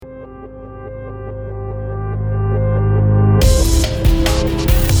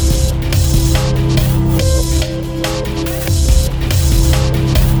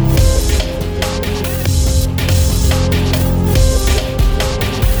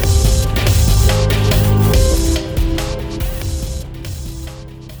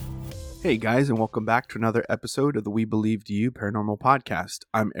Hey guys, and welcome back to another episode of the We Believe You Paranormal Podcast.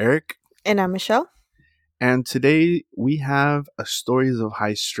 I'm Eric, And I'm Michelle. and today we have a stories of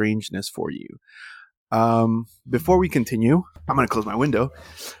high strangeness for you. Before we continue, I'm going to close my window.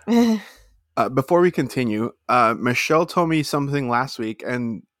 Before we continue, Michelle told me something last week,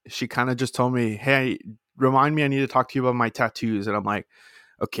 and she kind of just told me, "Hey, remind me, I need to talk to you about my tattoos." And I'm like,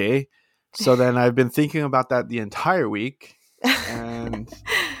 "Okay." So then I've been thinking about that the entire week, and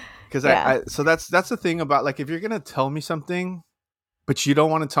because Yeah. so that's the thing about, like, if you're gonna tell me something but you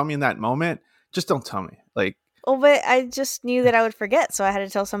don't want to tell me in that moment, just don't tell me. Like, Well, but I just knew that I would forget, so I had to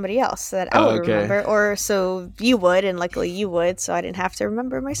tell somebody else so that I would okay, remember, or so you would, and luckily you would, so I didn't have to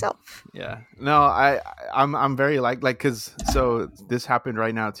remember myself. yeah, no, I'm very like, because so this happened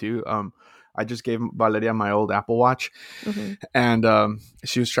right now too. I just gave Valeria my old Apple Watch, Hmm. and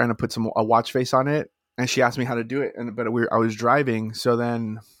she was trying to put a watch face on it, and she asked me how to do it, and I was driving, so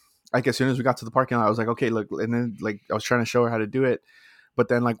then, like, as soon as we got to the parking lot, I was like, okay, look, and then, like, I was trying to show her how to do it. But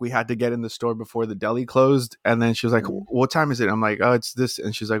then, like, we had to get in the store before the deli closed, and then she was like, "What time is it?" I'm like, "Oh, it's this,"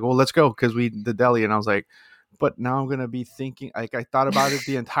 and she's like, "Well, let's go because the deli." And I was like, "But now I'm gonna be thinking, like, I thought about it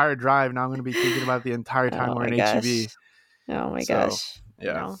the entire drive. Now I'm gonna be thinking about it the entire time Oh we're my in gosh. HEB." Oh my So gosh.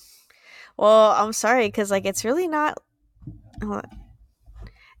 yeah, No. Well, I'm sorry, because, like, uh, it's really not,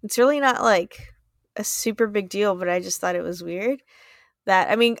 like, a super big deal, but I just thought it was weird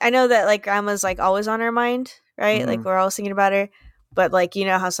that, I mean, I know that, like, grandma's, like, always on her mind, right? mm-hmm. Like, we're always thinking about her, but, like, you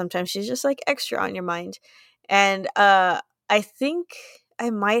know how sometimes she's just, like, extra on your mind. And I think I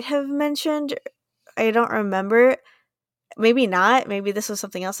might have mentioned, I don't remember, maybe not, maybe this was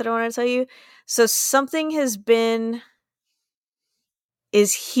something else that I wanted to tell you. So something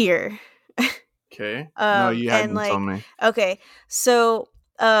is here. Okay. No, you And, hadn't told like, me. okay, so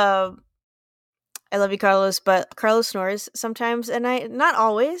I love you, Carlos, but Carlos snores sometimes, and not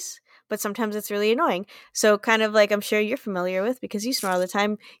always, but sometimes it's really annoying. So, kind of like I'm sure you're familiar with, because you snore all the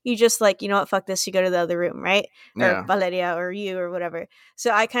time, you just, like, you know what, fuck this, you go to the other room, right? Or Yeah. Valeria, or you, or whatever.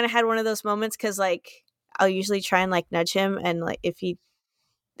 So, I kind of had one of those moments, because, like, I'll usually try and, like, nudge him, and, like,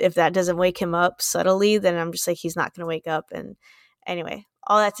 if that doesn't wake him up subtly, then I'm just like, he's not going to wake up. And anyway,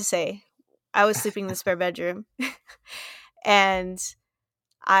 all that to say, I was sleeping in the spare bedroom, and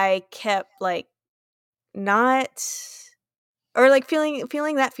I kept, like, not, or, like, feeling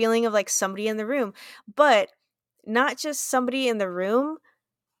that feeling of, like, somebody in the room, but not just somebody in the room,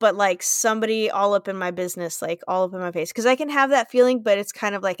 but, like, somebody all up in my business, like, all up in my face, because I can have that feeling, but it's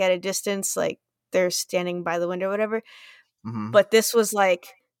kind of, like, at a distance, like, they're standing by the window or whatever. Mm-hmm. But this was like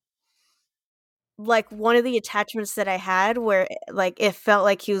one of the attachments that I had where, like, it felt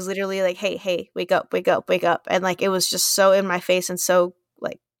like he was literally like, "Hey, hey, wake up, wake up, wake up," and, like, it was just so in my face and so,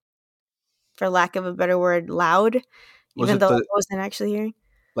 like, for lack of a better word, loud, Was even it though I the, wasn't actually hearing.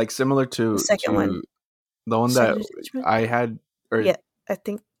 like, similar The to second one. the one that Second attachment? I had, or Yeah, I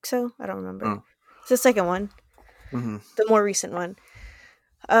think so, I don't remember. oh, It's the second one, mm-hmm. the more recent one.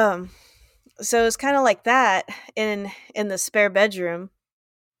 Um, so it's kinda like that in the spare bedroom,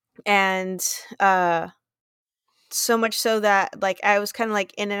 and, so much so that, like, I was kinda,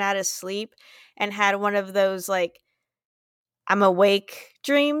 like, in and out of sleep and had one of those, like, I'm awake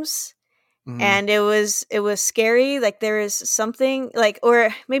dreams, Mm-hmm. and it was scary, like, there is something, like,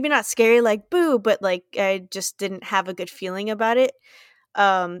 or maybe not scary like, "Boo," but, like, I just didn't have a good feeling about it,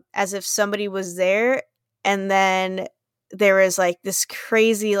 as if somebody was there, and then there was, like, this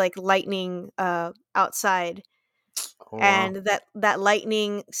crazy, like, lightning, outside, Oh wow. and that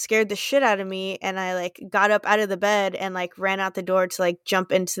lightning scared the shit out of me, and I, like, got up out of the bed and, like, ran out the door to, like,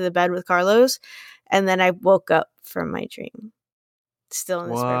 jump into the bed with Carlos, and then I woke up from my dream, still in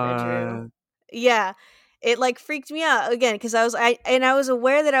the spare bedroom. What? Yeah. It, like, freaked me out again, because I was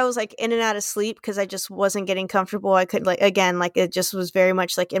aware that I was, like, in and out of sleep, because I just wasn't getting comfortable. I could, like, again, like, it just was very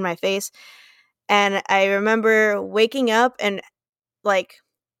much, like, in my face, and I remember waking up and, like,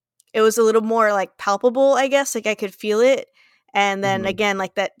 it was a little more, like, palpable, I guess, like, I could feel it, and then Mm-hmm. again,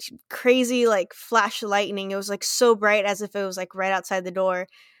 like, that crazy, like, flash of lightning, it was, like, so bright as if it was, like, right outside the door,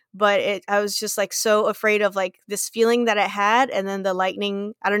 but I was just, like, so afraid of, like, this feeling that I had, and then the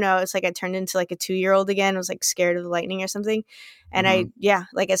lightning, I don't know, it's like I turned into, like, a 2-year-old again, I was, like, scared of the lightning or something, and Mm-hmm. yeah,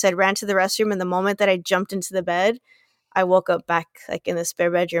 like I said, ran to the restroom, and the moment that I jumped into the bed, I woke up back, like, in the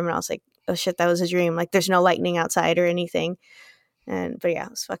spare bedroom, and I was like, "Oh shit, that was a dream," like, there's no lightning outside or anything. And but yeah,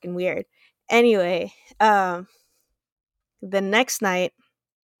 it was fucking weird. Anyway, the next night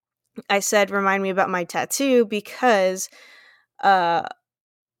I said, remind me about my tattoo, because uh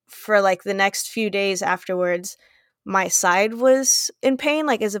for, like, the next few days afterwards, my side was in pain,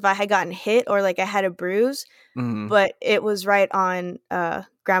 like, as if I had gotten hit or, like, I had a bruise, Mm-hmm. but it was right on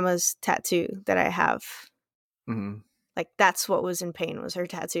grandma's tattoo that I have. Mm-hmm. Like that's what was in pain, was her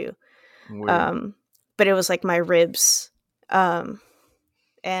tattoo. Weird. But it was like my ribs.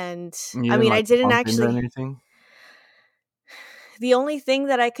 And You I didn't mean, I like didn't bump into actually. anything? The only thing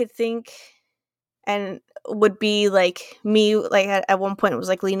that I could think and would be like me, like at one point it was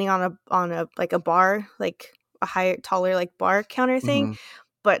like leaning on a like a bar, like a higher, taller like bar counter thing, Mm-hmm.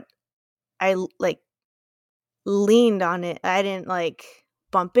 but I like leaned on it. I didn't like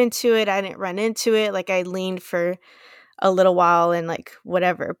bump into it. I didn't run into it. Like I leaned for a little while and like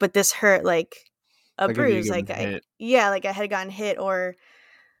whatever. But this hurt like a Like if you bruise. get Like I hit. yeah, like I had gotten hit or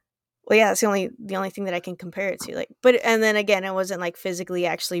well yeah, that's the only thing that I can compare it to. Like but and then again it wasn't like physically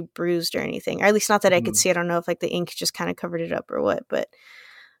actually bruised or anything. Or at least not that I could Mm-hmm. see. I don't know if like the ink just kind of covered it up or what, but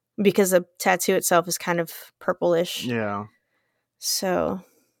because the tattoo itself is kind of purplish. Yeah. So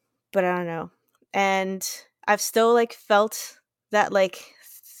but I don't know. And I've still like felt that like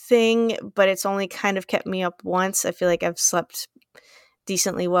thing, but it's only kind of kept me up once. I feel like I've slept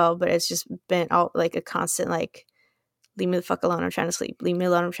decently well, but it's just been all like a constant like leave me the fuck alone, I'm trying to sleep. Leave me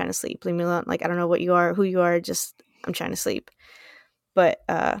alone, I'm trying to sleep. Leave me alone. Like I don't know what you are, who you are, just I'm trying to sleep. But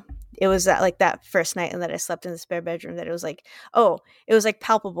it was that like that first night and that I slept in the spare bedroom that it was like, oh, it was like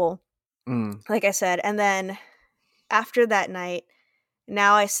palpable, Mm. like I said. And then after that night,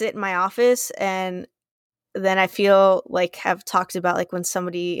 now I sit in my office and then I feel like have talked about like when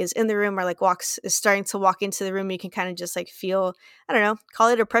somebody is in the room or like is starting to walk into the room, you can kind of just like feel, I don't know, call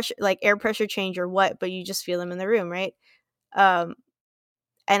it a pressure, like air pressure change or what, but you just feel them in the room, right? Um,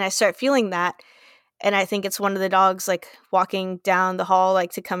 and I start feeling that, and I think it's one of the dogs like walking down the hall,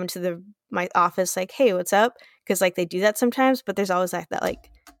 like to come into my office, like, hey, what's up? Because like they do that sometimes, but there's always like that like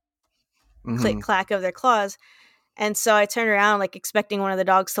click Mm-hmm. clack of their claws. And so I turn around like expecting one of the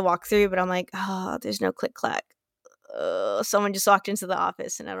dogs to walk through, but I'm like, oh, there's no click clack. Someone just walked into the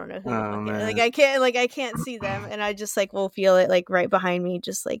office and I don't know who the Oh fuck it is. man. Like I can't see them and I just like will feel it like right behind me,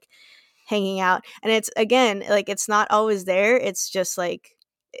 just like hanging out. And it's again like it's not always there. It's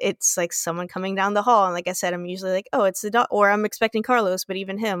like someone coming down the hall. And like I said, I'm usually like, oh, it's the dog, or I'm expecting Carlos, but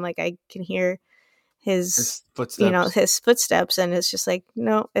even him, like I can hear his His footsteps. his footsteps, and it's just like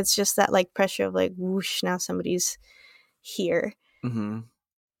no, it's just that like pressure of like whoosh, now somebody's here. Mm-hmm.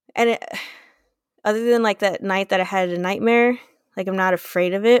 And it, other than like that night that I had a nightmare, like I'm not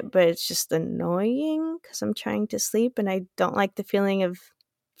afraid of it, but it's just annoying because I'm trying to sleep and I don't like the feeling of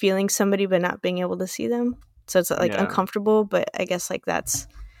feeling somebody but not being able to see them. So it's like Yeah. uncomfortable, but I guess like that's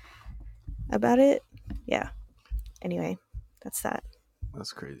about it. Yeah. Anyway, that's that.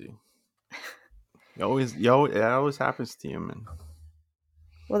 That's crazy. It always happens to you, man.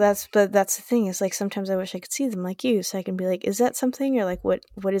 Well, that's the thing is like sometimes I wish I could see them like you, so I can be like, is that something or like what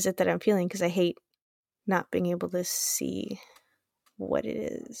is it that I'm feeling? Because I hate not being able to see what it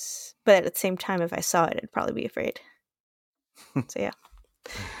is. But at the same time, if I saw it, I'd probably be afraid. So yeah,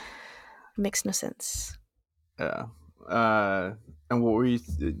 it makes no sense. Yeah. And what were you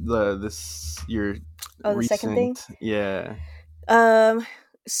your Oh, the second thing. recent? Yeah.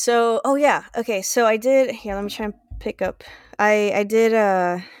 So oh yeah. Okay. So I did. Here, let me try and pick up. I did.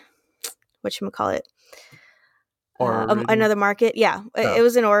 Whatchamacallit? Or reading. Another market. Yeah, Oh. it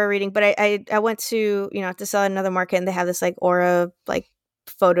was an aura reading, but I went to to sell another market, and they have this like aura like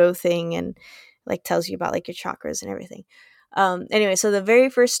photo thing, and like tells you about like your chakras and everything. Anyway, so the very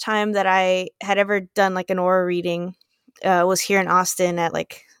first time that I had ever done like an aura reading was here in Austin at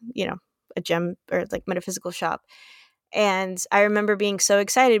like a gem or like metaphysical shop. And I remember being so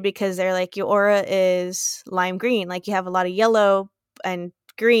excited because they're like, your aura is lime green. Like you have a lot of yellow and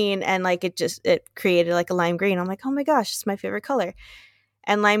green, and like it created like a lime green. I'm like, oh my gosh, it's my favorite color.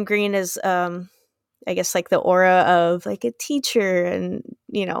 And lime green is I guess like the aura of like a teacher and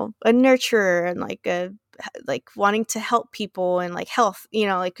a nurturer and like a like wanting to help people and like health,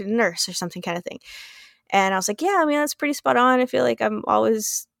 like a nurse or something kind of thing. And I was like, yeah, I mean that's pretty spot on. I feel like I'm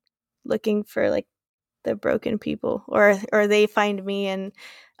always looking for like the broken people or they find me. And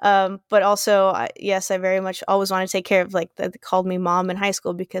but also yes, I very much always want to take care of like they called me mom in high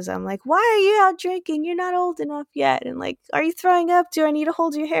school because I'm like, why are you out drinking, you're not old enough yet, and like, are you throwing up, do I need to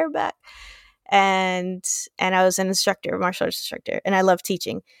hold your hair back? And I was an instructor, martial arts instructor, and I love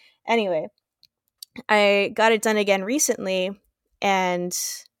teaching. Anyway, I got it done again recently, and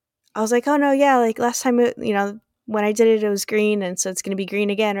I was like, oh no, yeah, like last time when I did it, it was green, and so it's going to be green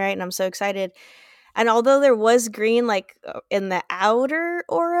again, right? And I'm so excited. And although there was green like in the outer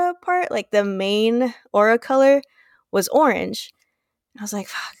aura part, like the main aura color was orange. I was like,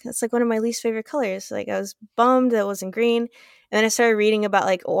 fuck, that's like one of my least favorite colors. Like I was bummed that it wasn't green. And then I started reading about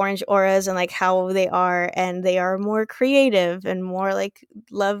like orange auras and like how they are, and they are more creative and more like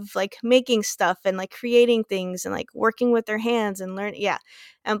love like making stuff and like creating things and like working with their hands and learn, yeah,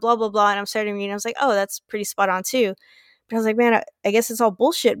 and blah blah blah. And I'm starting reading. I was like, oh, that's pretty spot on too. But I was like, man, I guess it's all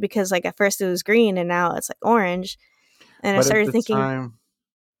bullshit because like at first it was green and now it's like orange. And I But at started the thinking, time,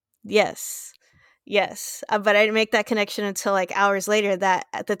 yes. Yes, but I didn't make that connection until like hours later. That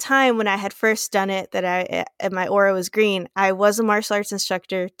at the time when I had first done it, that my aura was green. I was a martial arts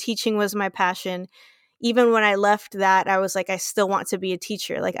instructor. Teaching was my passion. Even when I left that, I was like, I still want to be a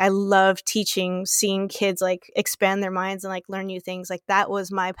teacher. Like I love teaching, seeing kids like expand their minds and like learn new things. Like that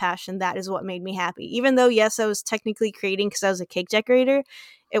was my passion. That is what made me happy. Even though yes, I was technically creating because I was a cake decorator,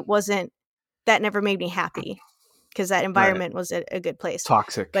 it wasn't. That never made me happy because that right, environment was a good place. But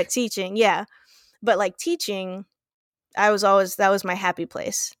toxic. teaching, yeah. But like teaching, I was always, that was my happy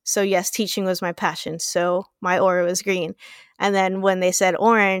place. So yes, teaching was my passion. So my aura was green. And then when they said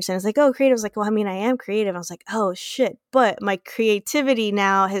orange, and it's like, oh, creative, I was like, well, I mean, I am creative. I was like, oh shit. But my creativity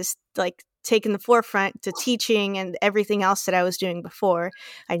now has like taken the forefront to teaching and everything else that I was doing before.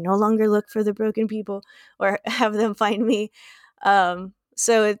 I no longer look for the broken people or have them find me.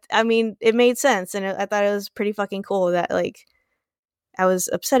 So I mean, it made sense, and I thought it was pretty fucking cool that like I was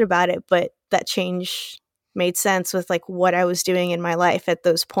upset about it, but that change made sense with like what I was doing in my life at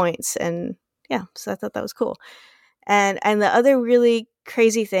those points. And yeah, so I thought that was cool. And the other really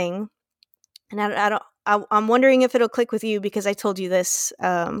crazy thing, and I'm wondering if it'll click with you because I told you this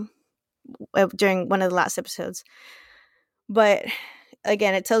during one of the last episodes. But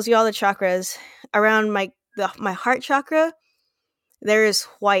again, it tells you all the chakras around my heart chakra. There is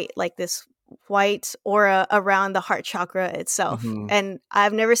white, like this white aura around the heart chakra itself, Hmm. and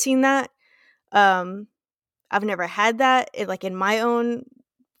I've never seen that. Um, I've never had that like in my own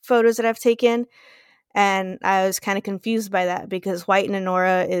photos that I've taken, and I was kind of confused by that because white in an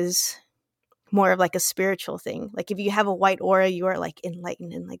aura is more of like a spiritual thing. Like if you have a white aura, you are like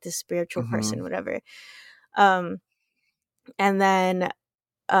enlightened and like this spiritual Hmm. person, whatever. Um, and then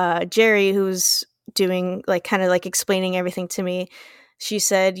Jerry, who's doing like kind of like explaining everything to me, she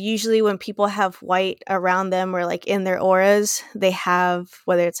said usually when people have white around them or like in their auras, they have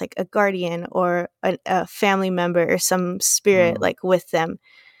whether it's like a guardian or a family member or some spirit Mm. like with them.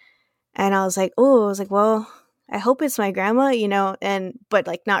 And I was like, oh, I was like, well, I hope it's my grandma, and but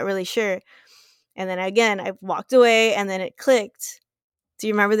like not really sure. And then again, I walked away and then it clicked. Do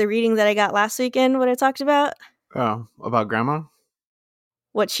you remember the reading that I got last weekend? What I talked about? Oh, about grandma?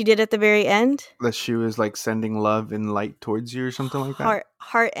 What she did at the very end? That she was like sending love and light towards you or something like that?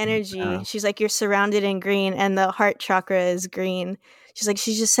 Heart energy. Yeah. She's like, you're surrounded in green and the heart chakra is green. She's like,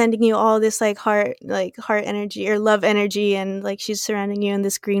 she's just sending you all this like heart energy or love energy, and like she's surrounding you in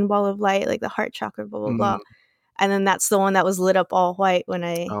this green ball of light, like the heart chakra, blah blah blah. Mm. And then that's the one that was lit up all white when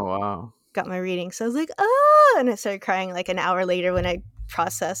I Oh, wow. got my reading. So I was like, ah, and I started crying like an hour later when I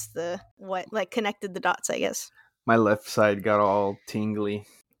processed like connected the dots, I guess. My left side got all tingly.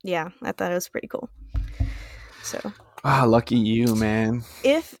 Yeah, I thought it was pretty cool. So Ah, lucky you, man.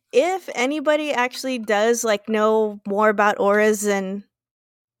 if anybody actually does like know more about auras than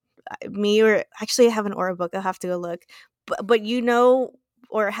me, or actually I have an aura book, I'll have to go look. But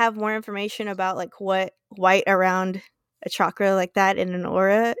or have more information about like what white around a chakra like that in an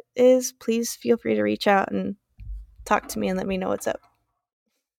aura is, please feel free to reach out and talk to me and let me know what's up.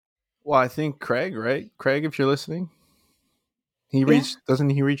 Well, I think Craig, right? Craig, if you're listening, Yeah,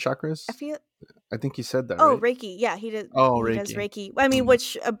 doesn't he reach chakras? I feel. I think he said that, Oh, right? Reiki. Yeah, he did. Oh, He does Reiki. Reiki. I mean,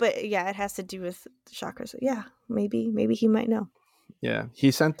 Mm. but yeah, it has to do with the chakras. Yeah, maybe he might know. Yeah,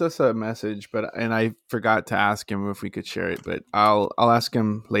 he sent us a message, and I forgot to ask him if we could share it. But I'll ask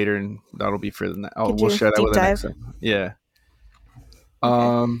him later, and that'll be for Could we'll do share that deep with the next dive. time. Yeah.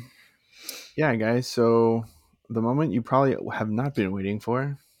 Okay. Yeah, guys. So the moment you probably have not been waiting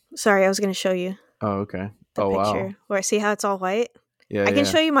for. Sorry, I was going to show you Oh, okay. the Oh, wow. picture where see how it's all white. Yeah, I can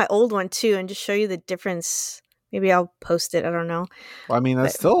yeah. show you my old one too, and just show you the difference. Maybe I'll post it. I don't know. Well, I mean,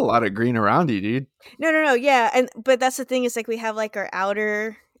 that's But still a lot of green around you, dude. no. Yeah, but that's the thing is like we have like our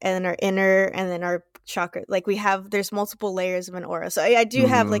outer and then our inner and then our chakra. Like there's multiple layers of an aura. So I do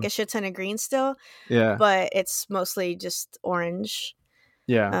have like Hmm. a shit ton of green still, Yeah, but it's mostly just orange.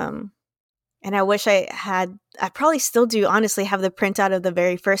 yeah. Um, and I wish I probably still do, honestly, have the printout of the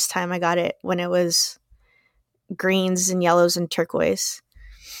very first time I got it when it was greens and yellows and turquoise.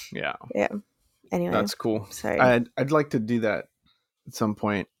 Yeah. Yeah. Anyway, That's cool. sorry. I'd like to do that at some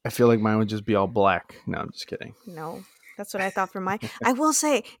point. I feel like mine would just be all black. No, I'm just kidding. No, that's what I thought for mine. I will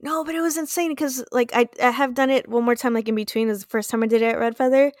say, no, but it was insane because like I have done it one more time, like in between. It was the first time I did it at Red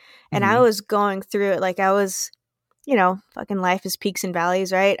Feather, and I Hmm. was going through it. Like fucking life is peaks and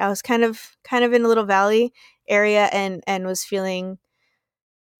valleys, right? I was kind of in a little valley area and was feeling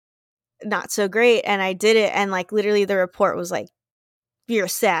not so great, and I did it, and like literally the report was like, you're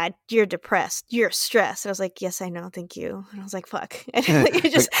sad, you're depressed, you're stressed. And I was like, yes, I know, thank you. And I was like, fuck. And like, it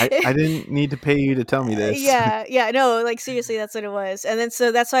Like just I didn't need to pay you to tell me this. yeah, no, like seriously, that's what it was. And then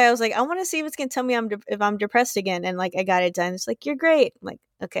so that's why I was like, I want to see if it's gonna tell me if I'm depressed again. And like I got it done. It's like, you're great. I'm like,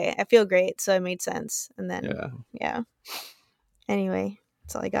 okay, I feel great, so it made sense. And then Yeah. yeah. Anyway,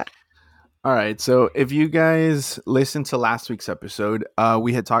 that's all I got. All right. So if you guys listened to last week's episode,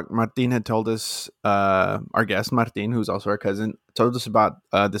 we had talked. Martin had told us, our guest Martin, who's also our cousin, told us about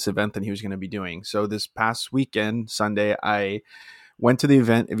this event that he was going to be doing. So this past weekend, Sunday, I went to the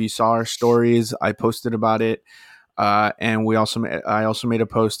event. If you saw our stories, I posted about it, and I also made a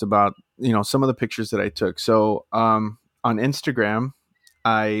post about some of the pictures that I took. So on Instagram,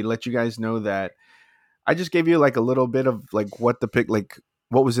 I let you guys know that I just gave you like a little bit of like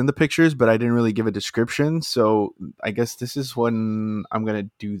what was in the pictures, but I didn't really give a description. So I guess this is when I'm gonna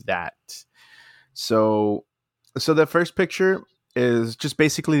do that. So the first picture is just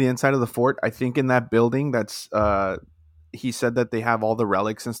basically the inside of the fort. I think in that building that's he said that they have all the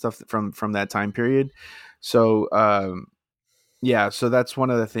relics and stuff from that time period. So yeah, so that's one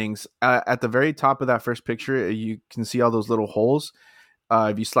of the things. At the very top of that first picture, you can see all those little holes.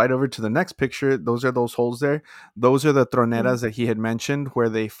 If you slide over to the next picture, those are those holes there. Those are the troneras that he had mentioned, where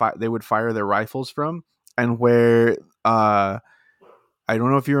they would fire their rifles from, and where I don't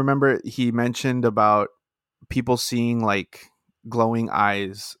know if you remember, he mentioned about people seeing like glowing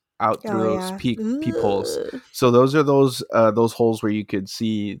eyes out through Oh those yeah. peepholes. Ugh. So those are those holes where you could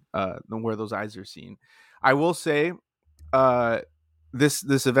see where those eyes are seen. I will say uh this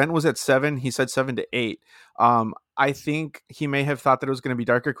event was at 7. He said 7 to 8. I think he may have thought that it was going to be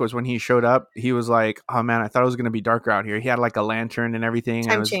darker, because when he showed up he was like, oh man, I thought it was going to be darker out here. He had like a lantern and everything, and it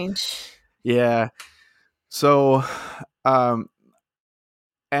Time was, change. yeah. So um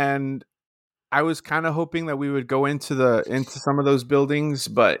and I was kind of hoping that we would go into some of those buildings,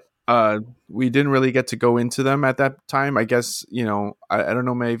 but we didn't really get to go into them at that time. I guess, I don't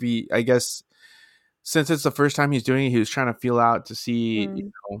know, maybe, I guess since it's the first time he's doing it, he was trying to feel out to see,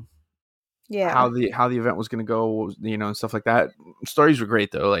 Mm. know, Yeah. how the event was going to go, and stuff like that. Stories were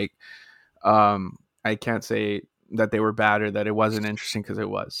great though. Like, I can't say that they were bad or that it wasn't interesting, because it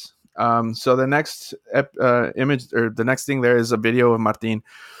was. So the next image, or the next thing, there is a video of Martin.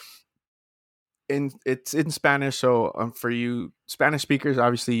 It's in Spanish, so for you Spanish speakers,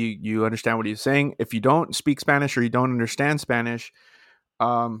 obviously you understand what he's saying. If you don't speak Spanish or you don't understand Spanish,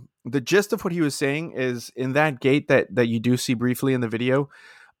 the gist of what he was saying is, in that gate that you do see briefly in the video,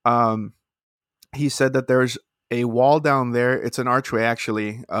 um, he said that there's a wall down there. It's an archway,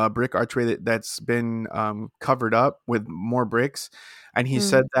 actually, a brick archway that's been covered up with more bricks, and he Mm.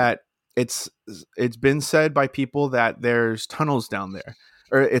 said that it's it's been said by people that there's tunnels down there,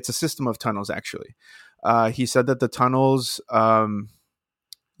 or it's a system of tunnels, actually. He said that the tunnels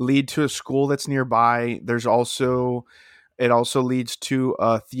lead to a school that's nearby. It also leads to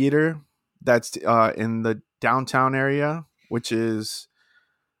a theater that's in the downtown area, which is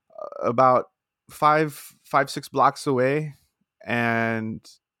about 6 blocks away, and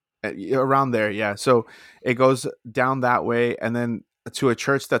around there, yeah. So it goes down that way, and then to a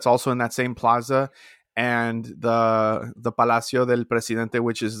church that's also in that same plaza, and the Palacio del Presidente,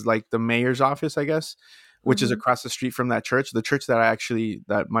 which is like the mayor's office, I guess, which is Mm-hmm. across the street from that church, the church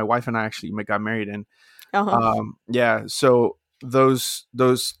that my wife and I actually got married in. Uh-huh. Yeah, so those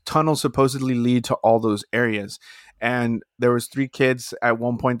tunnels supposedly lead to all those areas, and there was 3 kids at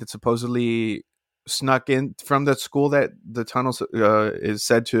one point that supposedly snuck in from the school that the tunnels is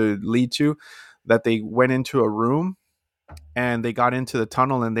said to lead to, that they went into a room and they got into the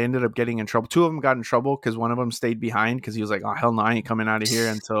tunnel, and they ended up getting in trouble. 2 of them got in trouble because one of them stayed behind, because he was like, oh hell no, I ain't coming out of here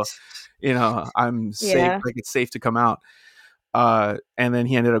until I'm safe, Yeah. like it's safe to come out. And then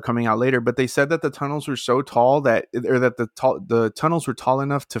he ended up coming out later. But they said that the tunnels were so tall that the tunnels were tall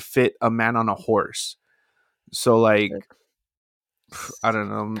enough to fit a man on a horse. So like, I don't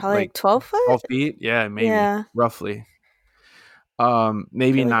know, Probably like like 12 foot. 12 feet, yeah, maybe, Yeah. roughly. I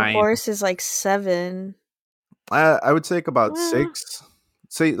Maybe feel like a 9. horse is like 7. I would say like about Well, 6.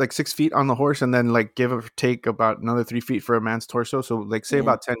 Say like 6 feet on the horse, and then like give or take about another 3 feet for a man's torso. So like say yeah.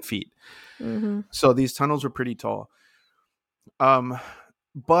 about 10 feet. Mm-hmm. So these tunnels were pretty tall. Um,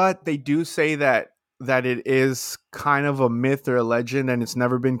 but they do say that it is kind of a myth or a legend, and it's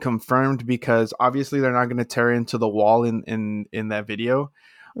never been confirmed, because obviously they're not going to tear into the wall in that video,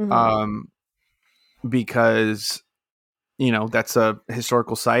 Mm-hmm. um, because that's a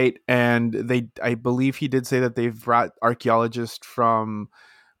historical site, and I believe he did say that they've brought archaeologists from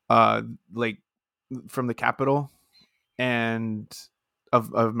uh like from the capital and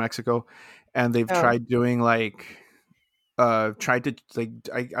of Mexico, and they've Oh. tried doing tried to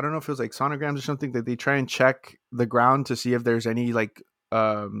I don't know if it was like sonograms or something, that they try and check the ground to see if there's any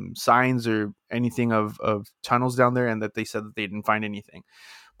signs or anything of tunnels down there, and that they said that they didn't find anything.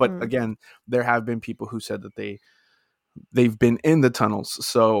 But Mm. again, there have been people who said that they've been in the tunnels,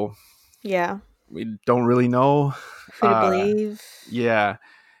 so Yeah. we don't really know. Who to believe? Yeah.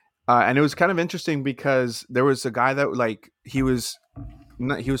 And it was kind of interesting because there was a guy that he was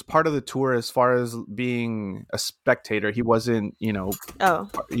part of the tour as far as being a spectator. He wasn't, Oh,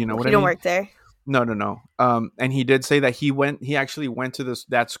 you know what he I don't mean? work there. No. And he did say that he actually went to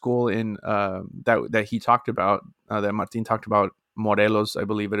that school in that he talked about, that Martin talked about, Morelos, I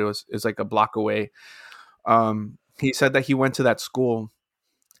believe is like a block away. He said that he went to that school,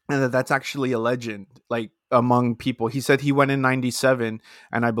 and that's actually a legend, like among people. He said he went in 97,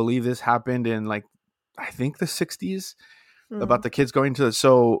 and I believe this happened in I think the 60s, about Mm. the kids going to.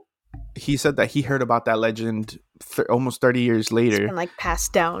 So he said that he heard about that legend almost 30 years It's later. been like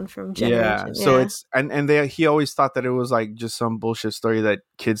passed down from Yeah, generation. so Yeah. it's he always thought that it was like just some bullshit story that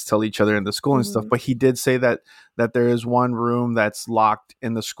kids tell each other in the school and stuff. Mm-hmm. But he did say that there is one room that's locked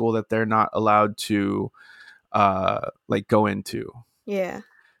in the school that they're not allowed to go into. Yeah.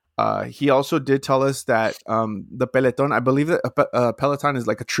 He also did tell us that the Peloton, I believe that a Peloton is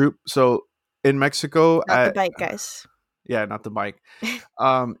like a troop. So in Mexico, Not the bike guys. yeah, not the bike.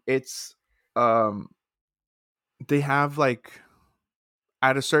 It's they have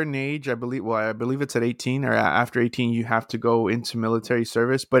at a certain age, I believe. Well, I believe it's at 18 or after 18, you have to go into military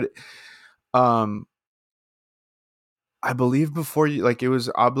service. But um, I believe before you, it was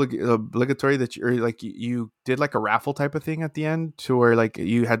obligatory that you did like a raffle type of thing at the end, to where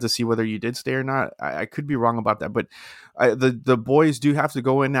you had to see whether you did stay or not. I could be wrong about that, but the boys do have to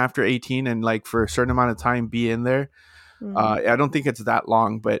go in after 18 and for a certain amount of time be in there. Mm. I don't think it's that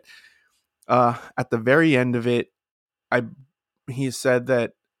long, but at the very end of it, he said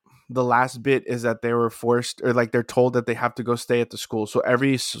that the last bit is that they were forced, or they're told that they have to go stay at the school. So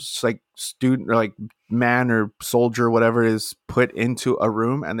every student or man or soldier or whatever is put into a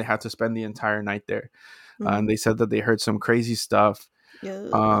room, and they have to spend the entire night there. And they said that they heard some crazy stuff.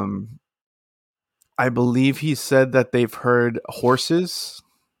 Ugh. I believe he said that they've heard horses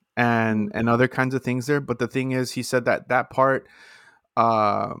and other kinds of things there. But the thing is, he said that part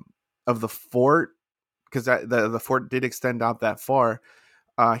uh, of the fort, because the fort did extend out that far.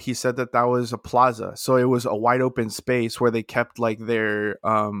 He said that was a plaza, so it was a wide open space where they kept their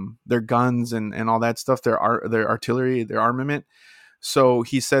guns and all that stuff, their artillery, their armament. So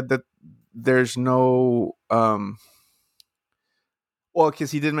he said that there's no well,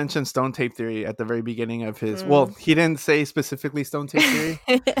 because he did mention stone tape theory at the very beginning of his. Well, he didn't say specifically stone tape theory,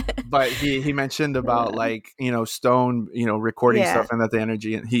 but he mentioned about stone, recording Yeah. stuff, and that the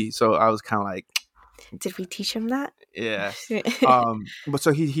energy. And so I was kind of like, did we teach him that? Yeah. But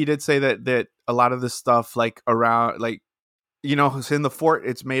so he did say that a lot of this stuff around it's in the fort,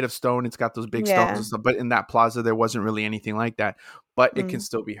 it's made of stone, it's got those big stones and stuff, but in that plaza there wasn't really anything like that, but it can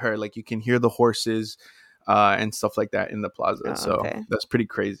still be heard. You can hear the horses and stuff like that in the plaza. So that's pretty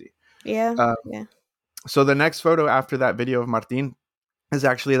crazy. Yeah. So the next photo after that video of Martin is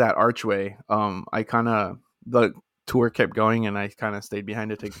actually that archway. The tour kept going, and I kind of stayed behind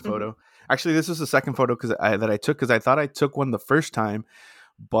to take the photo. Actually, this is the second photo that I took, because I thought I took one the first time,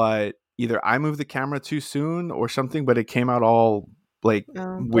 but either I moved the camera too soon or something, but it came out all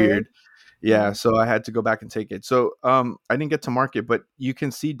weird. Yeah, so I had to go back and take it. So I didn't get to mark it, but you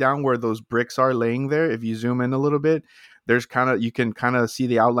can see down where those bricks are laying there. If you zoom in a little bit, you can kind of see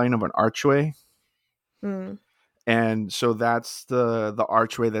the outline of an archway. And so that's the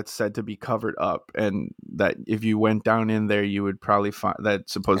archway that's said to be covered up, and that if you went down in there, you would probably find that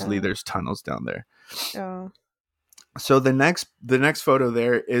supposedly there's tunnels down there. So the next photo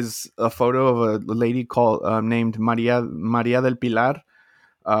there is a photo of a lady called named Maria del Pilar.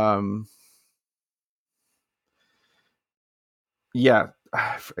 Yeah,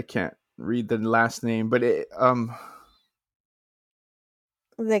 I can't read the last name, but it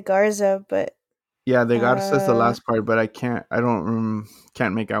the Garza, but yeah, the Garza is the last part, but I can't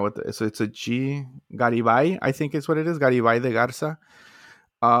make out what so it's a G. Garibay, I think is what it is. Garibay de Garza.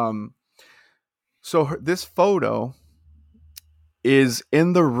 So this photo is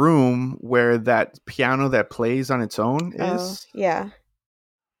in the room where that piano that plays on its own is. Yeah.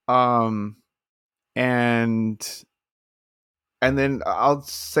 And and then I'll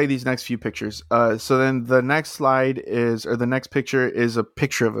say these next few pictures. So then the next slide is, or the next picture is a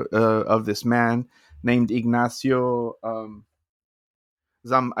picture of this man named Ignacio.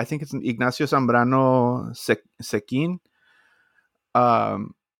 I think it's Ignacio Zambrano Sequin.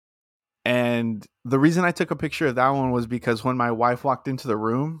 Um, and the reason I took a picture of that one was because when my wife walked into the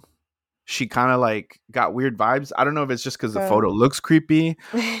room, she kind of like got weird vibes. I don't know if it's just because the photo looks creepy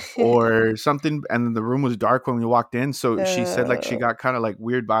or something, and the room was dark when we walked in. So she said like she got kind of like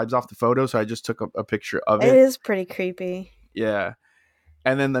weird vibes off the photo. So I just took a picture of it. It is pretty creepy. Yeah.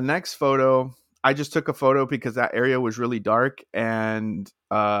 And then the next photo, I just took a photo because that area was really dark, and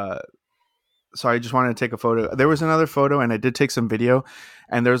so I just wanted to take a photo. There was another photo, and I did take some video,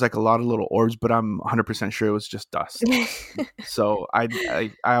 and there was like a lot of little orbs, but I'm 100% sure it was just dust. So I'm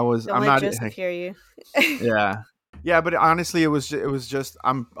not. Joseph hear you. Yeah. But honestly, it was just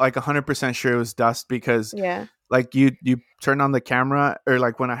I'm like 100% sure it was dust because like you turn on the camera, or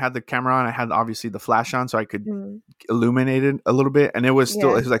like when I had the camera on, I had obviously the flash on so I could illuminate it a little bit, and it was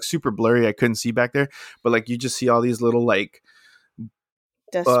still it was like super blurry. I couldn't see back there, but like you just see all these little like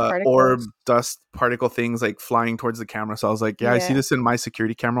orb dust particle things like flying towards the camera. So I was like, I see this in my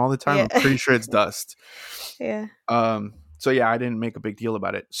security camera all the time. I'm pretty sure it's dust. So yeah, I didn't make a big deal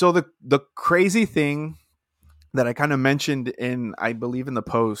about it. So the crazy thing that I kind of mentioned in, I believe in the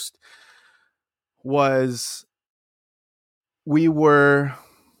post, was we were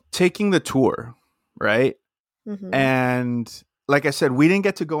taking the tour, right? And like I said, we didn't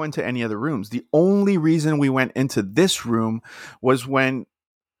get to go into any other rooms. The only reason we went into this room was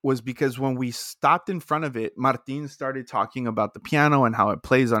because when we stopped in front of it, Martin started talking about the piano and how it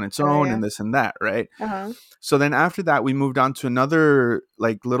plays on its own and this and that, right? So then after that, we moved on to another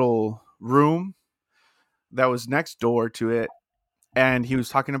like little room that was next door to it. And he was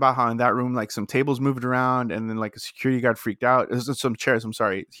talking about how in that room, like some tables moved around, and then like a security guard freaked out. It was some chairs. I'm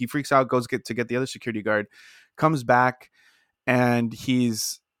sorry. He freaks out, goes to get the other security guard, comes back, and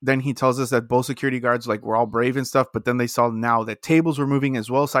then he tells us that both security guards like were all brave and stuff, but then they saw now that tables were moving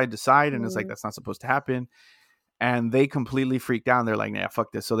as well side to side, and it's like that's not supposed to happen. And they completely freaked out. And they're like, nah,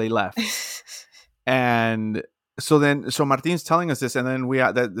 fuck this. So they left. And so Martin's telling us this, and then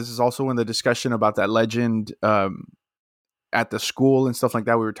this is also in the discussion about that legend at the school and stuff like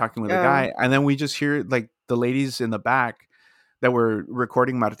that. We were talking with a guy, and then we just hear like the ladies in the back that were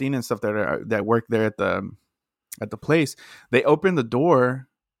recording Martin and stuff that work there at the place. They open the door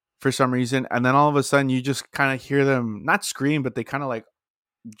for some reason, and then all of a sudden you just kind of hear them not scream, but they kind of like,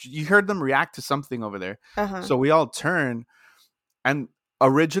 you heard them react to something over there. So we all turn, and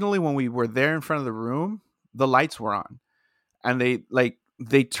originally when we were there in front of the room, the lights were on, and they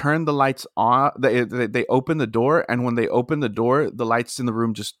turned the lights on. They opened the door, and when they opened the door, the lights in the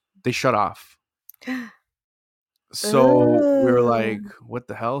room they shut off. So we were like, what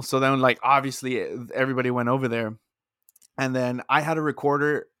the hell? So then like obviously everybody went over there, and then I had a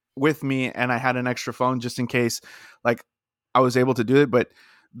recorder with me, and I had an extra phone just in case like I was able to do it. But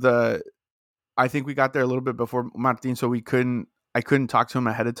I think we got there a little bit before Martin, so I couldn't talk to him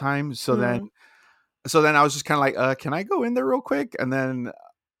ahead of time. So then I was just kind of like, can I go in there real quick? And then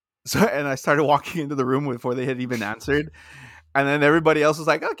and I started walking into the room before they had even answered. And then everybody else was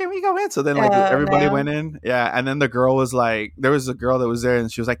like, oh, can we go in? So then like everybody went in. Yeah. And then the girl was like, there was a girl that was there, and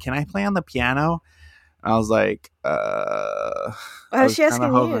she was like, can I play on the piano? And I was like, why was she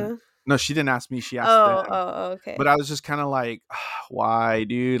asking you? No, she didn't ask me. She asked them. Oh, okay. But I was just kind of like, why,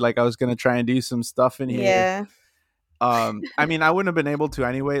 dude? Like I was going to try and do some stuff in here. Yeah. I mean, I wouldn't have been able to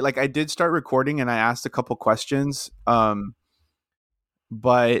anyway. Like I did start recording, and I asked a couple questions.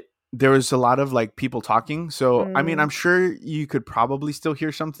 But there was a lot of like people talking. So, I mean, I'm sure you could probably still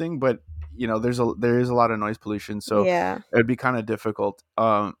hear something, but you know, there is a lot of noise pollution. So it'd be kind of difficult.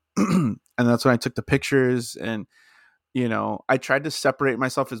 And that's when I took the pictures, and, you know, I tried to separate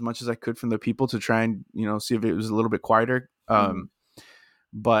myself as much as I could from the people to try and, you know, see if it was a little bit quieter.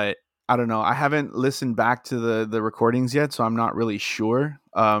 But I don't know. I haven't listened back to the recordings yet, so I'm not really sure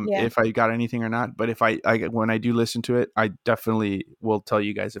if I got anything or not. But if I when I do listen to it, I definitely will tell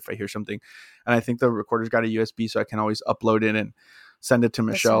you guys if I hear something. And I think the recorder's got a USB, so I can always upload it and send it to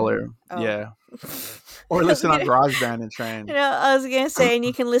Michelle or listen on GarageBand and try and. You know, I was gonna say, and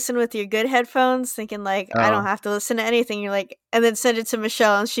you can listen with your good headphones, thinking like, I don't have to listen to anything. You're like, and then send it to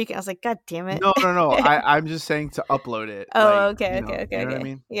Michelle, and she can. I was like, God damn it! No. I'm just saying to upload it. Okay. You know what I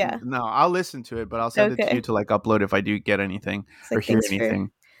mean? Yeah. No, I'll listen to it, but I'll send it to you to like upload if I do get anything or hear anything.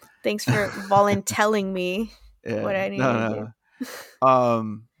 Thanks for voluntelling me what I need to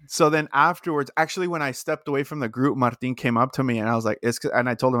do. So then afterwards, actually, when I stepped away from the group, Martin came up to me, and I was like, and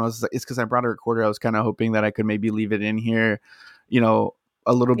I told him, it's because I brought a recorder. I was kind of hoping that I could maybe leave it in here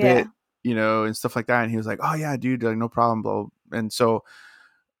a little Yeah. bit, and stuff like that. And he was like, "Oh yeah, dude, like, no problem, bro." And so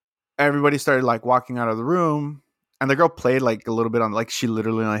everybody started like walking out of the room, and the girl played like a little bit on, like, she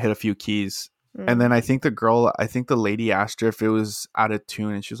literally only hit a few keys. And Mm. then I think the lady asked her if it was out of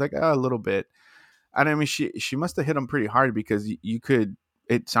tune, and she was like, "Oh, a little bit." And I mean, she must have hit them pretty hard, because you could.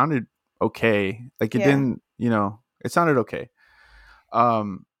 It sounded okay. Like, it Yeah. didn't. It sounded okay.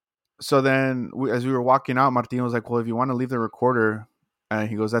 Um. So then, as we were walking out, Martin was like, "Well, if you want to leave the recorder,"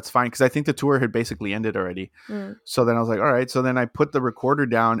 he goes, "That's fine," because I think the tour had basically ended already. Mm. So then I was like, "All right." So then I put the recorder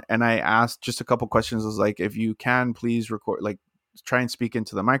down, and I asked just a couple questions. I was like, "If you can, please record, like, try and speak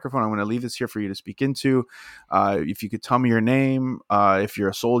into the microphone. I'm going to leave this here for you to speak into. If you could tell me your name, if you're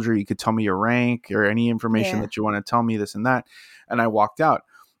a soldier, you could tell me your rank or any information Yeah. that you want to tell me, this and that." And I walked out.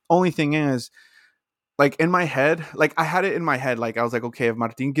 Only thing is, like, in my head, like, I had it in my head, like, I was like, okay, if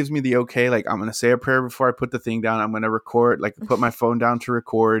Martin gives me the okay, like, I'm gonna say a prayer before I put the thing down. I'm gonna record, like, put my phone down to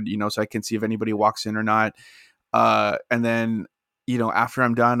record, so I can see if anybody walks in or not. And then, after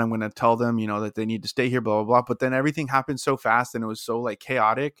I'm done, I'm gonna tell them, that they need to stay here, blah blah blah. But then everything happened so fast, and it was so, like,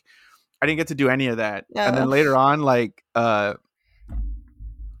 chaotic. I didn't get to do any of that. And then No. later on, like,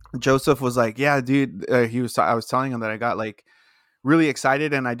 Joseph was like, "Yeah, dude," I was telling him that I got, like, really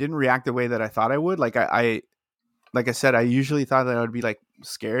excited, and I didn't react the way that I thought I would. Like, like I said, I usually thought that I would be, like,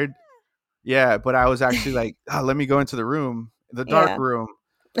 scared. Yeah, but I was actually like, "Oh, let me go into the room, the dark Yeah. room."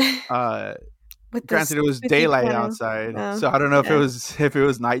 Uh, With the Granted, it was spooky daylight piano. outside, Oh, so I don't know yeah. if it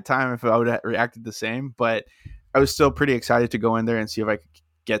was nighttime, if I would have reacted the same. But I was still pretty excited to go in there and see if I could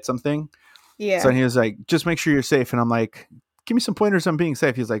get something. So Yeah. he was like, "Just make sure you're safe," and I'm like, "Give me some pointers on being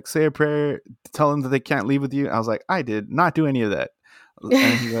safe." He's like, "Say a prayer, tell them that they can't leave with you." I was like, "I did not do any of that."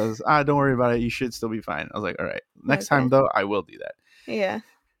 And he goes, "Don't worry about it. You should still be fine." I was like, "All right. Next time, Okay. though, I will do that." Yeah.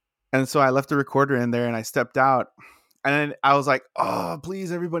 And so I left the recorder in there, and I stepped out. And then I was like, "Oh,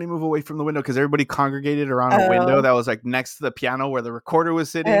 please, everybody move away from the window," because everybody congregated around a window Oh. that was, like, next to the piano where the recorder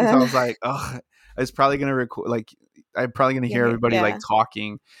was sitting. So I was like, "Oh, it's probably gonna record. Like, I'm probably gonna hear everybody, like, Yeah.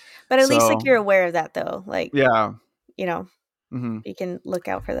 talking." But at least, like, So you're aware of that, though. Like, yeah. you know, Hmm. you can look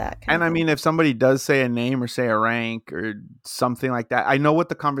out for that kind And of I thing. mean, if somebody does say a name or say a rank or something like that, I know what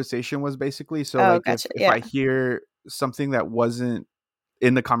the conversation was basically. So, Oh, like, gotcha. if Yeah. I hear something that wasn't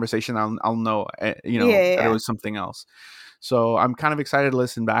in the conversation, I'll know, Yeah. that it Yeah. was something else. So I'm kind of excited to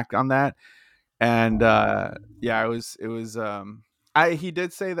listen back on that. And yeah, it was I he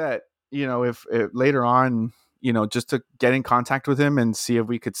did say that, if later on, just to get in contact with him and see if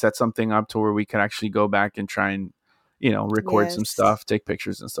we could set something up to where we could actually go back and try and, record some Yes. stuff, take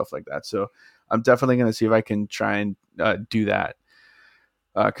pictures and stuff like that. So I'm definitely going to see if I can try and do that,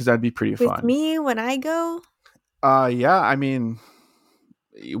 because that'd be pretty With fun. me, when I go, Yeah, I mean,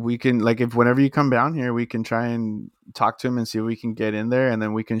 we can, like, if whenever you come down here, we can try and talk to him and see if we can get in there, and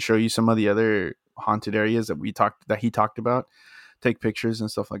then we can show you some of the other haunted areas that he talked about, take pictures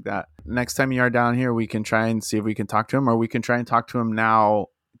and stuff like that. Next time you are down here, we can try and see if we can talk to him, or we can try and talk to him now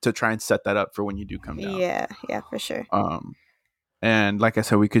to try and set that up for when you do come down. yeah, yeah, for sure. And like I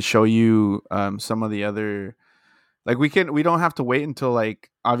said, we could show you some of the other, like, we don't have to wait until, like,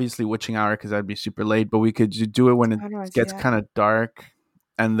 obviously witching hour, because that'd be super late, but we could do it when it I don't want to do gets that. kind of dark,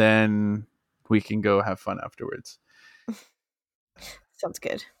 and then we can go have fun afterwards. Sounds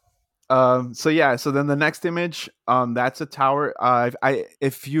good. So yeah, so then the next image, that's a tower.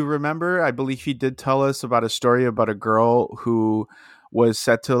 If you remember, I believe he did tell us about a story about a girl who was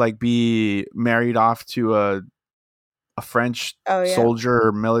set to, like, be married off to a French Oh, yeah.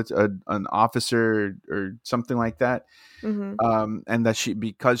 soldier or an officer or something like that. Mm-hmm. And that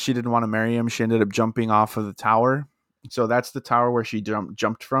because she didn't want to marry him, she ended up jumping off of the tower. So that's the tower where she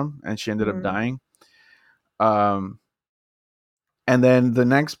jumped from, and she ended up Mm. dying. And then the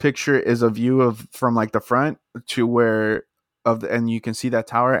next picture is a view of from, like, the front to and you can see that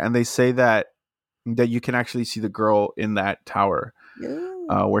tower, and they say that you can actually see the girl in that tower,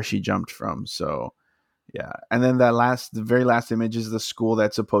 where she jumped from. So yeah, and then the very last image is the school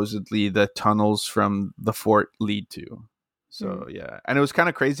that supposedly the tunnels from the fort lead to. So yeah, and it was kind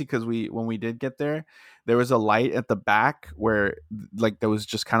of crazy because when we did get there was a light at the back where, like, there was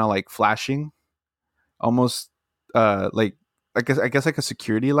just kind of, like, flashing, almost like, I guess like a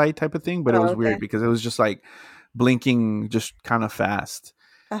security light type of thing, but it Oh, was okay. weird because it was just, like, blinking just kind of fast.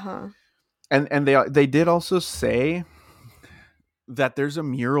 Uh-huh. And they did also say that there's a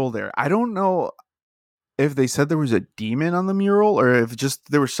mural there. I don't know if they said there was a demon on the mural, or if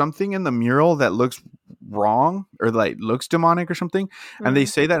just there was something in the mural that looks wrong, or, like, looks demonic or something. And they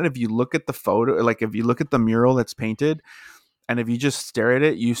Mm. say that if you look at the photo, like, if you look at the mural that's painted, and if you just stare at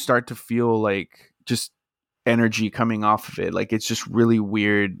it, you start to feel, like, just energy coming off of it. Like it's just really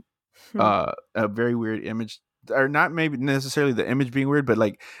weird, Hmm. a very weird image, or not maybe necessarily the image being weird, but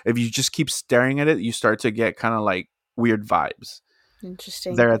like if you just keep staring at it, you start to get kind of like weird vibes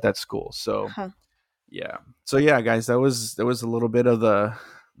Interesting. there at that school. So Huh. yeah, so yeah, guys, that was a little bit of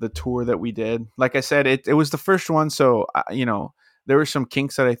the tour that we did. Like I said, it was the first one, so there were some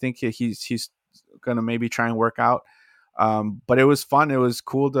kinks that I think he's gonna maybe try and work out. But it was fun. It was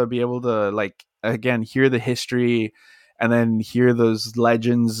cool to be able to like again hear the history and then hear those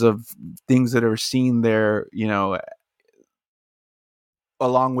legends of things that are seen there,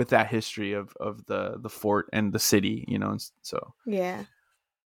 along with that history of the fort and the city, and so Yeah.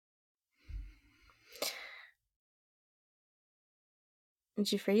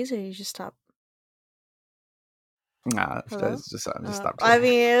 Did you freeze or you just stop? nah, Hello? that's just I just stopped. I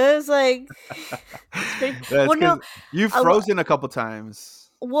mean, it was like it's pretty. That's Well, no. because you've A lo- frozen a couple times.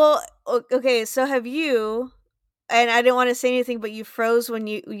 well, okay. So have you? And I didn't want to say anything, but you froze when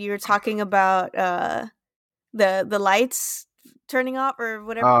you were talking about the lights turning off or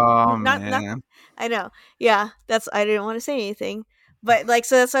whatever. Oh Not. man. I know. Yeah, that's. I didn't want to say anything, but like,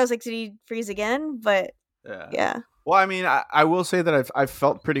 so that's why I was like, did he freeze again? But Yeah. yeah. Well, I mean, I will say that I've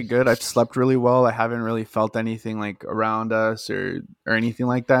felt pretty good. I've slept really well. I haven't really felt anything like around us or anything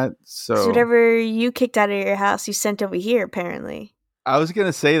like that. Because So whatever you kicked out of your house, you sent over here, apparently. I was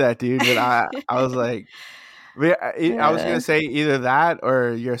gonna say that, dude, but I was like, I was gonna uh, say either that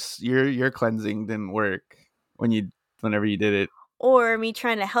or your cleansing didn't work whenever you did it. or me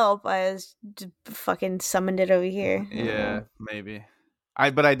trying to help, I was fucking summoned it over here. I don't Yeah, know. maybe.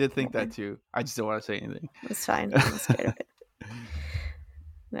 But I did think that Whatever. too. I just don't want to say anything. It's fine. I'm not scared of it.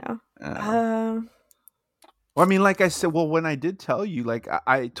 No. uh, Um. well, I mean, like I said, well, when I did tell you, like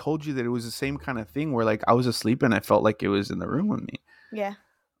I told you that it was the same kind of thing where like I was asleep and I felt like it was in the room with me. Yeah.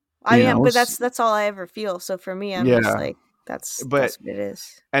 I You mean, know, but that's all I ever feel. So for me, I'm just yeah. like, that's But what it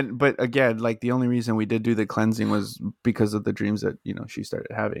is. but again, like the only reason we did do the cleansing was because of the dreams that she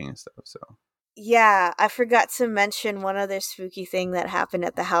started having and stuff. So Yeah, I forgot to mention one other spooky thing that happened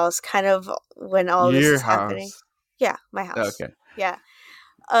at the house, kind of when all this your is happening. house, Yeah, my house. okay. Yeah.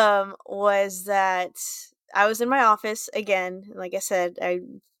 Was that I was in my office again. Like I said,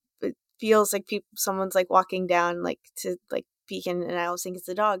 it feels like someone's like walking down, like to like peek in, and I always think it's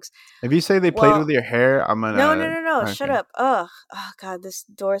the dogs. If you say they played Well, with your hair, I'm no, no, gonna no, no. Shut okay. up. Ugh. Oh God, this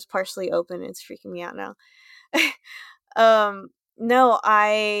door is partially open. It's freaking me out now. No,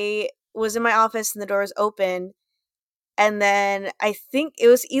 I was in my office and the door was open, and then I think it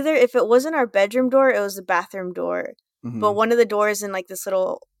was either if it wasn't our bedroom door, it was the bathroom door. But Hmm. one of the doors in like this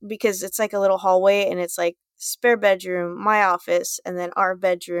little, because it's like a little hallway and it's like spare bedroom, my office, and then our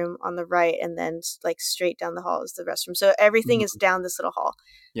bedroom on the right, and then like straight down the hall is the restroom. So everything is Hmm. down this little hall.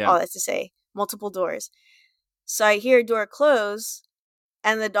 Yeah. All that's to say, multiple doors. So I hear a door close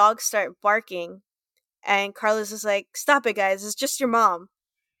and the dogs start barking. And Carlos is like, "Stop it, guys. It's just your mom."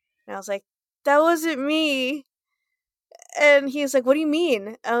 And I was like, "That wasn't me." And he's like, "What do you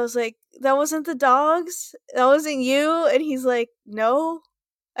mean?" I was like, "That wasn't the dogs. That wasn't you." And he's like, "No."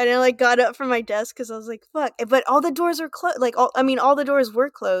 And I like got up from my desk because I was like, "Fuck!" But all the doors were closed. Like, all the doors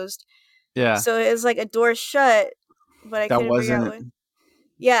were closed. Yeah. So it was like a door shut, but I That couldn't figure out wasn't. what.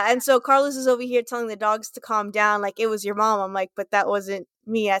 Yeah, and so Carlos is over here telling the dogs to calm down, like it was your mom. I'm like, "But that wasn't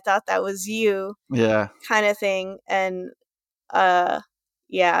me. I thought that was you," Yeah. kind of thing. And uh,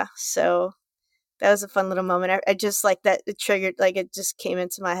 yeah. So that was a fun little moment. I just like that it triggered, like it just came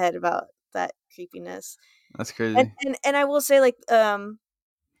into my head about that creepiness. That's And crazy. and I will say, like,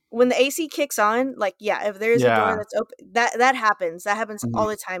 when the AC kicks on, like, yeah, if there's a door Yeah. that's open, that happens. That happens all Hmm.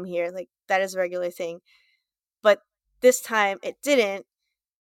 the time here. Like that is a regular thing. But this time it didn't,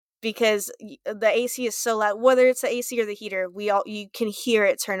 because the AC is so loud. Whether it's the AC or the heater, you can hear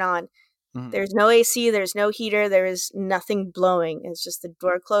it turn on. Hmm. There's no AC, there's no heater, there is nothing blowing. It's just the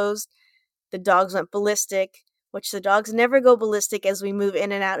door closed. The dogs went ballistic, which the dogs never go ballistic as we move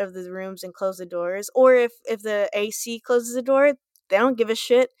in and out of the rooms and close the doors. Or if the AC closes the door, they don't give a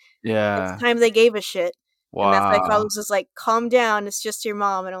shit. This Yeah. time they gave a shit. And that's why Wow. Carlos was like, "Calm down, it's just your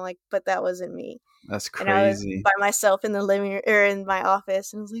mom." And I'm like, "But that wasn't me." That's And I was crazy. by myself in the living room or in my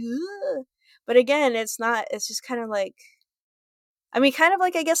office, and I was like, "Ugh." But again, it's not. It's just kind of like, I mean, kind of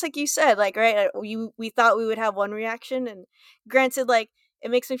like, I guess, like you said, like, right? We thought we would have one reaction, and granted, like,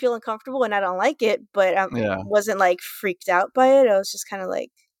 it makes me feel uncomfortable, and I don't like it, but I Yeah. wasn't like freaked out by it. I was just kind of like,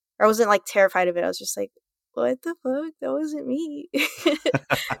 or I wasn't like terrified of it. I was just like, "What the fuck? That wasn't me."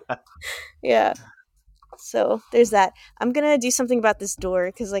 Yeah. So there's that. I'm gonna do something about this door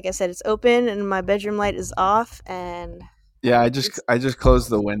because, like I said, it's open and my bedroom light is off, and Yeah, I just closed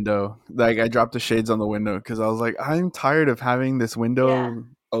the window. Like I dropped the shades on the window because I was like, I'm tired of having this Yeah, window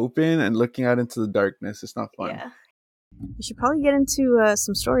open and looking out into the darkness. It's not fun. yeah. You should probably get into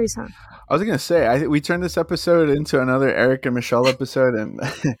some stories, huh? I was gonna say, we turned this episode into another Eric and Michelle episode, and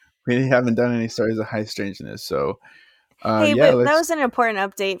we haven't done any stories of high strangeness. So, Hey, yeah, but that let's. was an important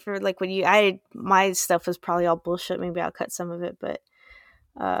update for like when you. My stuff was probably all bullshit. Maybe I'll cut some of it, but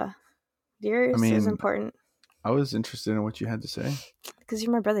uh, I yours is mean, important I was interested in what you had to say. because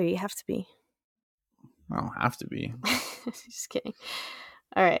you're my brother. You have to be. I don't have to be. Just kidding.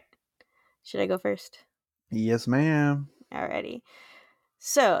 All right. Should I go first? Yes, ma'am. Alrighty.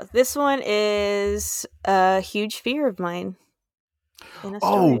 So this one is a huge fear of mine in a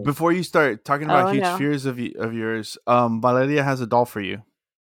Oh, story. before you start talking about Oh huge no. fears of yours, Valeria has a doll for you.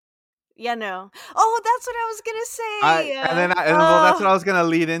 Yeah, no. Oh, that's what I was gonna say. Well, that's what I was gonna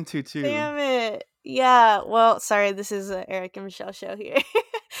lead into too. Damn it. Yeah. Well, sorry. This is a Eric and Michelle show here.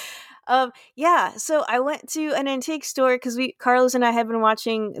 Yeah. So I went to an antique store because Carlos and I have been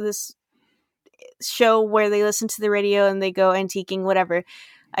watching this show where they listen to the radio and they go antiquing, whatever.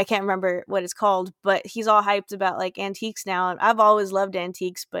 I can't remember what it's called, but he's all hyped about like antiques now. And I've always loved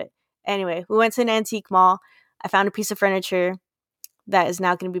antiques, but anyway, we went to an antique mall. I found a piece of furniture that is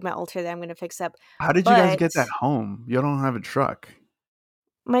now going to be my altar that I'm going to fix up. How did you guys But get that home? You don't have a truck.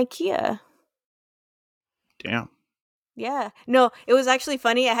 my Kia. Damn. Yeah. No, it was actually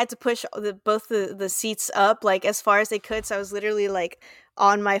funny. I had to push both the seats up like as far as they could. So I was literally like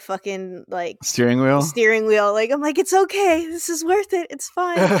on my fucking like Steering wheel. Like I'm like, it's okay. This is worth it. It's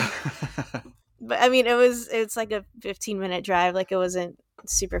fine. But I mean, it's like a 15-minute drive. Like it wasn't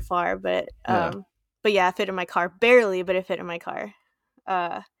super far, but Yeah. but yeah, it fit in my car barely, but it fit in my car.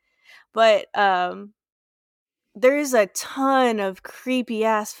 But there is a ton of creepy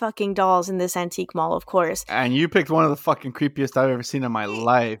ass fucking dolls in this antique mall, of course. And you picked one of the fucking creepiest I've ever seen in my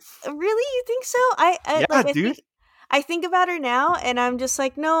life. Really, you think so? Yeah, I dude. I think about her now, and I'm just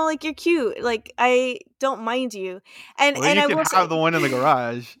like, no, like you're cute. Like I don't mind you, and Well, you I can will have say, the one in the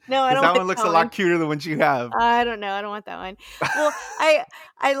garage. no, I Because don't that want one looks that a one. lot cuter than what you have. I don't know. I don't want that one. Well,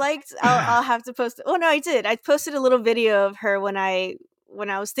 I liked. I'll have to post. Oh no, I did. I posted a little video of her when I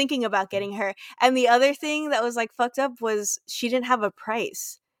was thinking about getting her. And the other thing that was like fucked up was she didn't have a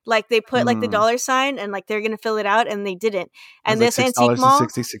price. Like they put like the dollar sign and like they're gonna fill it out and they didn't. It was And like this antique mall,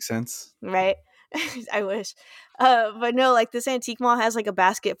 $6.66. right? I wish. But no, like this antique mall has like a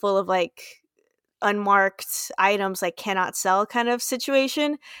basket full of like unmarked items like cannot sell kind of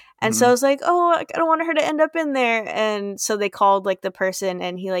situation. And so I was like, oh, I don't want her to end up in there. And so they called like the person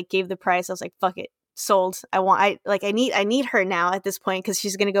and he like gave the price. I was like, fuck it, sold. I need her now at this point because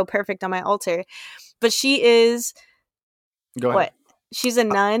she's gonna go perfect on my altar. But she is Go ahead. what? She's a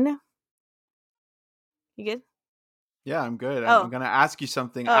nun. You good? Yeah, I'm good. Oh. I'm going to ask you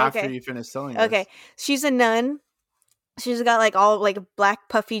something Oh, after okay. you finish selling Okay. this. She's a nun. She's got like all like black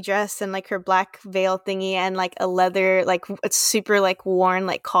puffy dress and like her black veil thingy and like a leather like it's super like worn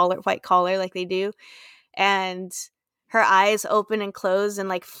like white collar like they do, and her eyes open and close and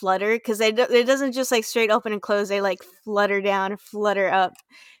like flutter because it doesn't just like straight open and close, they like flutter down, flutter up,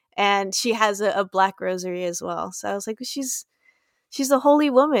 and she has a black rosary as well. So I was like, she's a holy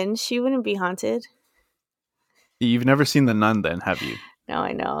woman. She wouldn't be haunted. You've never seen The Nun then, have you? No,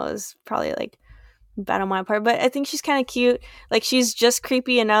 I know it was probably like bad on my part, but I think she's kind of cute. Like she's just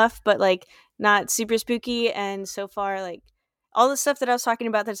creepy enough, but like not super spooky. And so far, like all the stuff that I was talking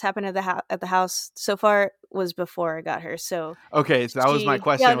about that's happened at the house so far was before I got her. So Okay, so that was my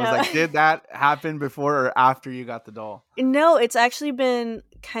question. Was like, did that happen before or after you got the doll? No, it's actually been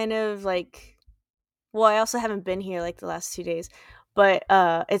kind of like, well, I also haven't been here like the last 2 days, but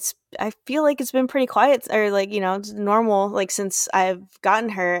I feel like it's been pretty quiet or like, it's normal like since I've gotten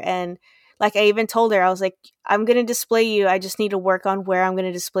her. And like I even told her, I was like, I'm gonna display you. I just need to work on where I'm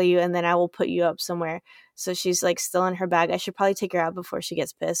gonna display you, and then I will put you up somewhere. So she's like still in her bag. I should probably take her out before she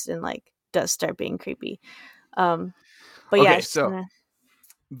gets pissed and like does start being creepy. But okay, yeah, so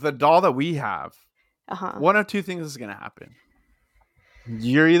the doll that we have, one of two things is gonna happen.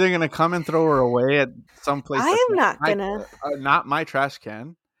 You're either gonna come and throw her away at some place. I am not gonna. Not my trash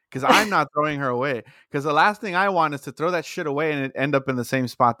can, because I'm not throwing her away. Because the last thing I want is to throw that shit away and it end up in the same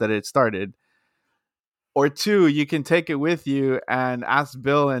spot that it started. Or two, you can take it with you and ask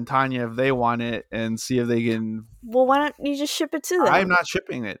Bill and Tanya if they want it and see if they can. Well, why don't you just ship it to them? I'm not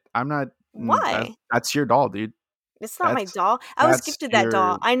shipping it. I'm not. Why? That's your doll, dude. It's not my doll. I was gifted that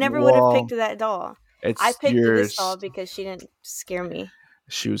doll. I never would have picked that doll. I picked this doll because she didn't scare me.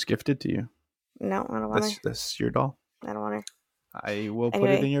 She was gifted to you. No, I don't want her. That's your doll. I don't want her. I will put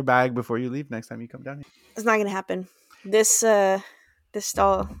it in your bag before you leave next time you come down here. It's not going to happen. This this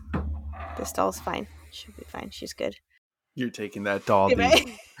doll is fine. She'll be fine. She's good. You're taking that doll, dude.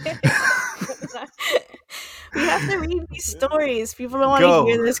 Right? We have to read these stories. People don't want to Go.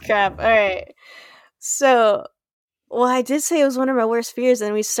 hear this crap. All right. So, well, I did say it was one of my worst fears,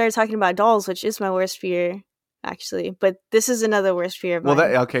 and we started talking about dolls, which is my worst fear, actually. But this is another worst fear of mine.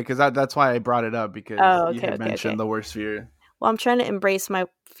 Well, because that's why I brought it up, because you had mentioned the worst fear. Well, I'm trying to embrace my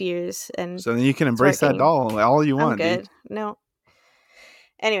fears, and so then you can embrace that doll all you want. I'm good. Dude. No.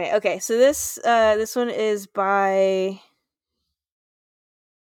 Anyway, okay. So this one is by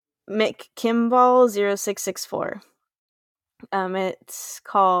Mick Kimball 0664. It's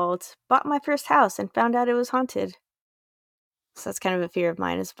called "Bought My First House and Found Out It Was Haunted." So that's kind of a fear of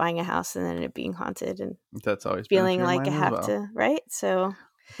mine, is buying a house and then it being haunted, and that's always feeling like I have to, right? So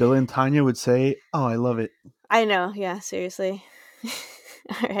Bill and Tanya would say, "Oh, I love it." I know, yeah, seriously.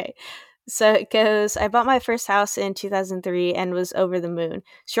 All right. So it goes, I bought my first house in 2003 and was over the moon.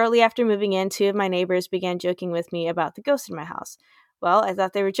 Shortly after moving in, 2 of my neighbors began joking with me about the ghost in my house. Well, I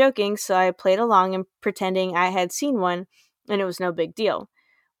thought they were joking, so I played along and pretending I had seen one, and it was no big deal.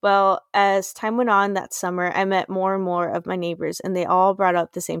 Well, as time went on that summer, I met more and more of my neighbors, and they all brought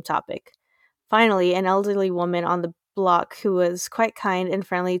up the same topic. Finally, an elderly woman on the block who was quite kind and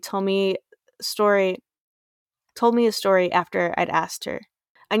friendly told me a story after I'd asked her.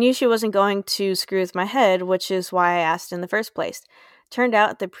 I knew she wasn't going to screw with my head, which is why I asked in the first place. Turned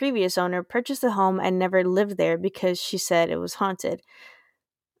out the previous owner purchased the home and never lived there because she said it was haunted.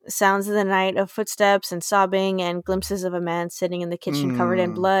 Sounds of the night of footsteps and sobbing and glimpses of a man sitting in the kitchen covered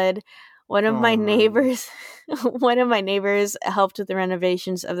in blood. One of my neighbors helped with the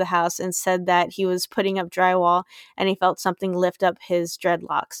renovations of the house and said that he was putting up drywall and he felt something lift up his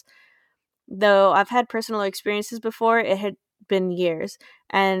dreadlocks. Though I've had personal experiences before, it had been years,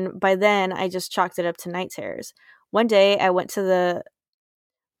 and by then I just chalked it up to night terrors. One day I went to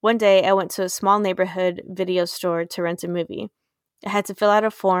a small neighborhood video store to rent a movie. I had to fill out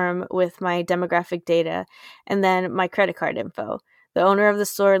a form with my demographic data and then my credit card info. The owner of the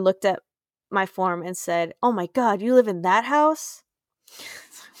store looked at my form and said, "Oh my God, you live in that house?"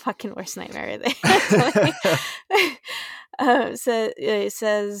 Fucking worst nightmare right there. So it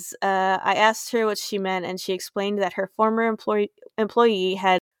says, I asked her what she meant, and she explained that her former employee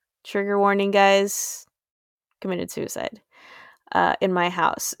had, trigger warning guys, committed suicide in my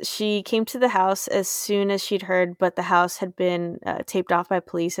house. She came to the house as soon as she'd heard, but the house had been taped off by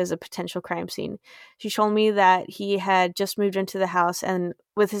police as a potential crime scene. She told me that he had just moved into the house and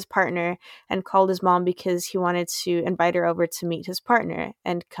with his partner and called his mom because he wanted to invite her over to meet his partner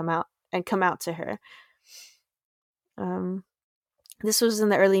and come out to her. This was in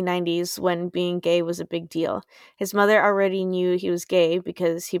the early 90s when being gay was a big deal. His mother already knew he was gay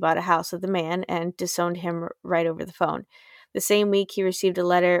because he bought a house with the man and disowned him right over the phone. The same week, he received a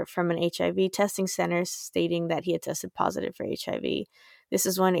letter from an HIV testing center stating that he had tested positive for HIV. This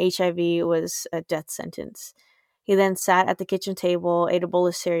is when HIV was a death sentence. He then sat at the kitchen table, ate a bowl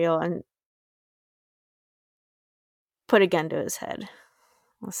of cereal, and put a gun to his head.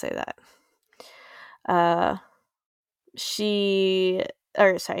 I'll say that.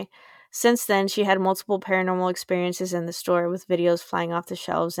 Since then, she had multiple paranormal experiences in the store with videos flying off the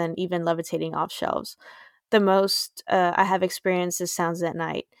shelves and even levitating off shelves. The most I have experienced is sounds at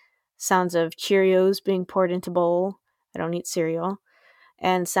night. Sounds of Cheerios being poured into bowl. I don't eat cereal.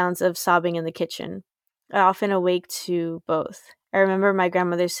 And sounds of sobbing in the kitchen. I often awake to both. I remember my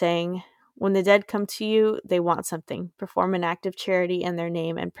grandmother saying, "When the dead come to you, they want something. Perform an act of charity in their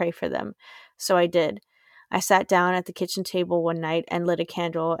name and pray for them." So I did. I sat down at the kitchen table one night and lit a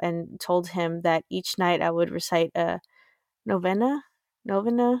candle and told him that each night I would recite a novena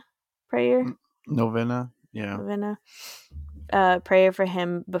prayer. Novena, yeah. Novena. Prayer for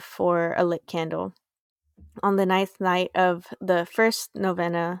him before a lit candle. On the 9th night of the first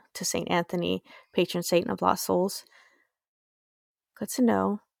novena to St. Anthony, patron saint of lost souls. Good to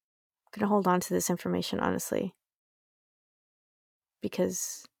know. I'm going to hold on to this information, honestly,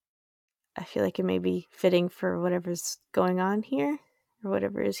 because I feel like it may be fitting for whatever's going on here, or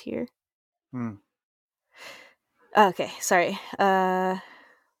whatever is here. Okay, sorry.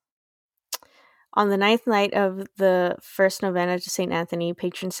 On the 9th night of the first novena to St. Anthony,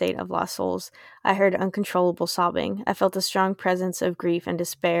 patron saint of lost souls, I heard uncontrollable sobbing. I felt a strong presence of grief and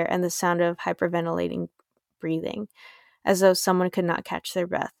despair and the sound of hyperventilating breathing, as though someone could not catch their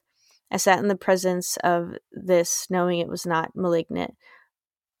breath. I sat in the presence of this, knowing it was not malignant,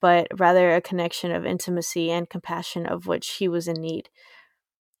 but rather a connection of intimacy and compassion of which he was in need.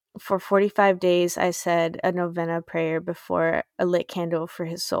 For 45 days, I said a novena prayer before a lit candle for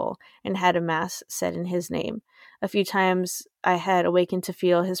his soul and had a mass said in his name. A few times I had awakened to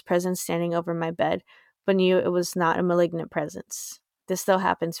feel his presence standing over my bed, but knew it was not a malignant presence. This still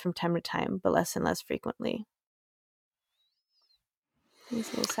happens from time to time, but less and less frequently.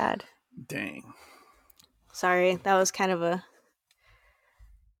 It's really sad. Dang. Sorry, that was kind of a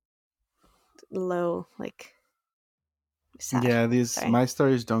low, like, sad. Yeah, Sorry. my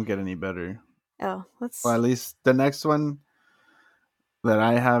stories don't get any better. Oh, let's. Well, at least the next one that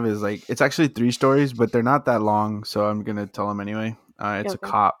I have is like, it's actually 3 stories, but they're not that long, so I'm gonna tell them anyway. It's Okay. a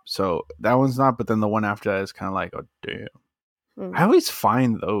cop, so that one's not. But then the one after that is kind of like, oh damn. Mm. I always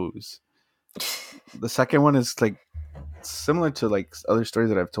find those. The second one is like similar to like other stories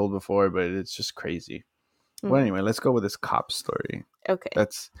that I've told before, but it's just crazy. Well, anyway, let's go with this cop story. Okay.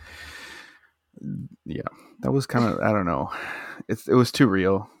 Yeah, that was kind of, I don't know. It was too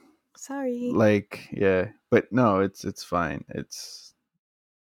real. Sorry. Like, yeah, but no, it's fine.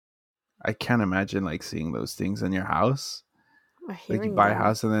 I can't imagine like seeing those things in your house. Or Like you hearing buy a them.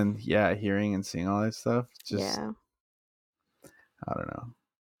 house and then hearing and seeing all that stuff. Just Yeah. I don't know.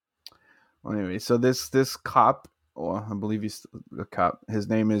 Well, anyway, so this cop, well, I believe he's a cop. His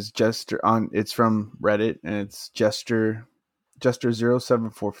name is Jester. It's from Reddit, and it's Jester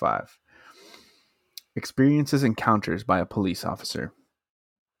 0745. Experiences encounters by a police officer.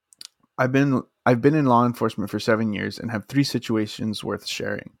 I've been in law enforcement for 7 years and have 3 situations worth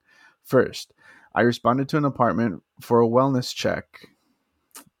sharing. First, I responded to an apartment for a wellness check.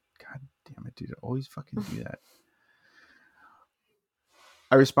 God damn it, dude! I always fucking do that.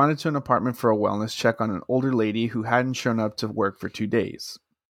 I responded to an apartment for a wellness check on an older lady who hadn't shown up to work for 2 days.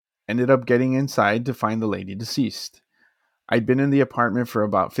 Ended up getting inside to find the lady deceased. I'd been in the apartment for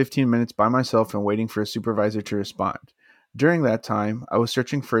about 15 minutes by myself and waiting for a supervisor to respond. During that time, I was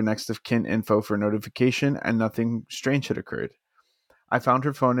searching for next of kin info for notification and nothing strange had occurred. I found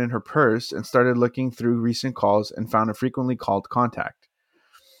her phone in her purse and started looking through recent calls and found a frequently called contact.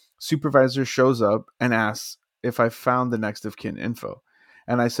 Supervisor shows up and asks if I found the next of kin info.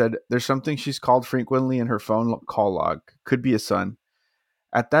 And I said, there's something she's called frequently in her phone call log. Could be a son.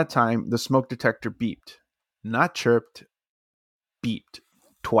 At that time, the smoke detector beeped. Not chirped, beeped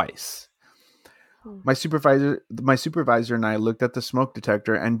twice. My supervisor and I looked at the smoke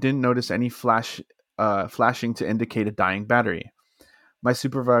detector and didn't notice any flashing to indicate a dying battery. My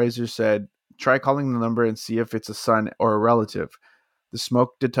supervisor said, try calling the number and see if it's a son or a relative. The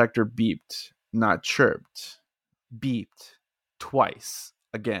smoke detector beeped, not chirped. Beeped twice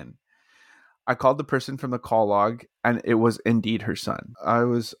again. I called the person from the call log, and it was indeed her son. I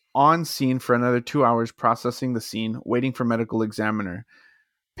was on scene for another 2 hours processing the scene, waiting for medical examiner,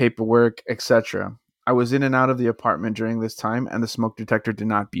 paperwork, etc. I was in and out of the apartment during this time, and the smoke detector did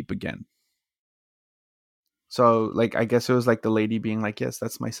not beep again. So, like, I guess it was like the lady being like, yes,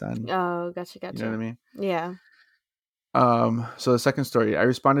 that's my son. Oh, gotcha. You know what I mean? Yeah. So the second story, I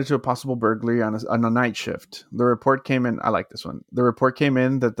responded to a possible burglary on a night shift. The report came in. I like this one. The report came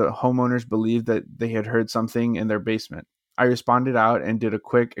in that the homeowners believed that they had heard something in their basement. I responded out and did a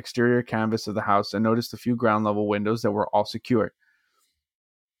quick exterior canvass of the house and noticed a few ground level windows that were all secure.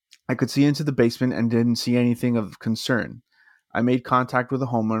 I could see into the basement and didn't see anything of concern. I made contact with the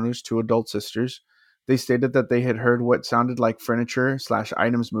homeowners, 2 adult sisters. They stated that they had heard what sounded like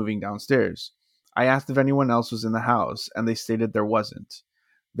furniture/items moving downstairs. I asked if anyone else was in the house, and they stated there wasn't.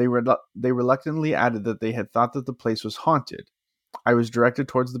 They reluctantly added that they had thought that the place was haunted. I was directed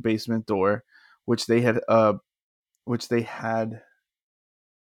towards the basement door, which they had pushed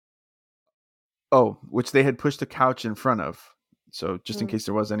a couch in front of. So just in case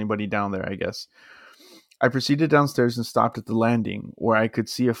there was anybody down there, I guess. I proceeded downstairs and stopped at the landing, where I could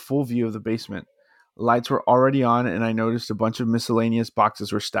see a full view of the basement. Lights were already on, and I noticed a bunch of miscellaneous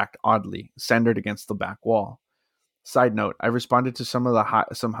boxes were stacked oddly, centered against the back wall. Side note, I responded to some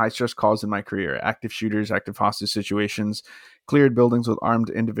high-stress calls in my career: active shooters, active hostage situations, cleared buildings with armed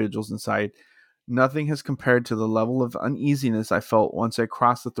individuals inside. Nothing has compared to the level of uneasiness I felt once I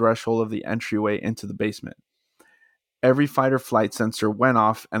crossed the threshold of the entryway into the basement. Every fight or flight sensor went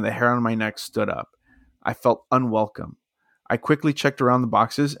off, and the hair on my neck stood up. I felt unwelcome. I quickly checked around the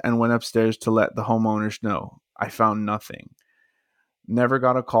boxes and went upstairs to let the homeowners know. I found nothing. Never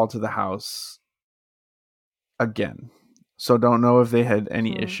got a call to the house again. So don't know if they had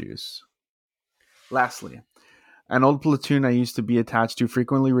any issues. Lastly, an old platoon I used to be attached to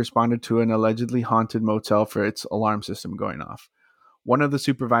frequently responded to an allegedly haunted motel for its alarm system going off. One of the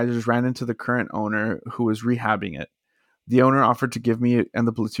supervisors ran into the current owner who was rehabbing it. The owner offered to give me and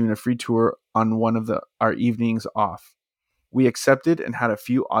the platoon a free tour on one of our evenings off. We accepted and had a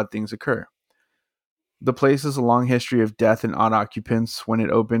few odd things occur. The place has a long history of death and odd occupants when it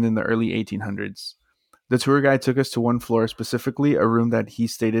opened in the early 1800s. The tour guide took us to one floor, specifically a room that he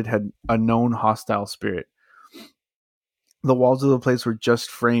stated had a known hostile spirit. The walls of the place were just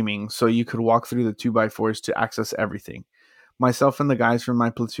framing, so you could walk through the 2x4s to access everything. Myself and the guys from my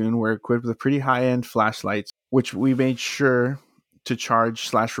platoon were equipped with pretty high-end flashlights, which we made sure to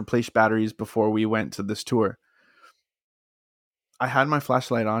charge/replace batteries before we went to this tour. I had my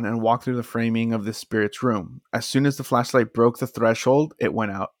flashlight on and walked through the framing of this spirit's room. As soon as the flashlight broke the threshold, it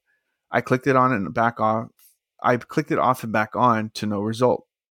went out. I clicked it on and back off. I clicked it off and back on to no result.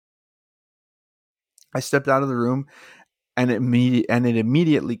 I stepped out of the room and it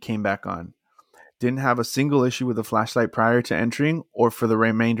immediately came back on. Didn't have a single issue with the flashlight prior to entering or for the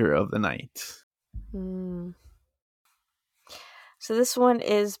remainder of the night. So this one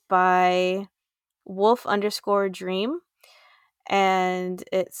is by Wolf_Dream. And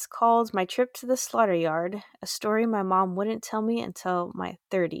it's called My Trip to the Slaughter Yard, a story my mom wouldn't tell me until my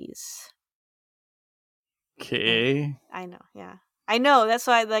 30s. Okay. I know, yeah. I know, that's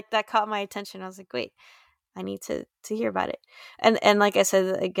why that caught my attention. I was like, wait, I need to hear about it. And like I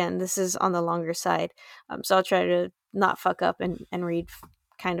said, again, this is on the longer side. So I'll try to not fuck up and read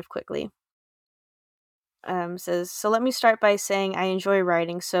kind of quickly. Says, so let me start by saying I enjoy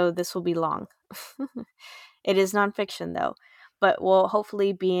writing, so this will be long. It is nonfiction, though, but will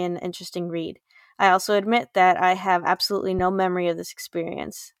hopefully be an interesting read. I also admit that I have absolutely no memory of this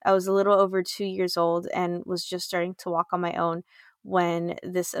experience. I was a little over 2 years old and was just starting to walk on my own when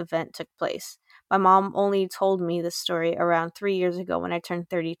this event took place. My mom only told me this story around 3 years ago when I turned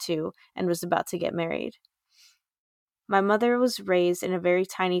 32 and was about to get married. My mother was raised in a very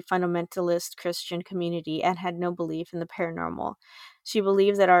tiny fundamentalist Christian community and had no belief in the paranormal. She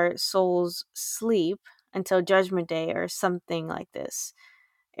believed that our souls sleep until Judgment Day or something like this.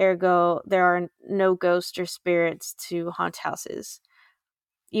 Ergo, there are no ghosts or spirits to haunt houses.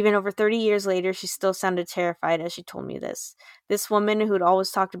 Even over 30 years later, she still sounded terrified as she told me this. This woman who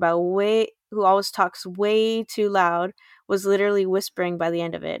always talks way too loud was literally whispering by the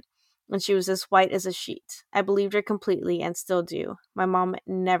end of it. And she was as white as a sheet. I believed her completely and still do. My mom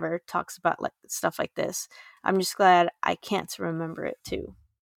never talks about stuff like this. I'm just glad I can't remember it too.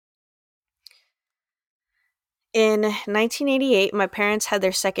 In 1988, my parents had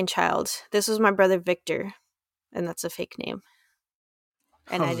their second child. This was my brother Victor, and that's a fake name.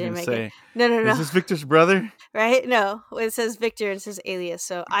 And I didn't make it. No. Is this Victor's brother? Right? No. It says Victor. It says alias.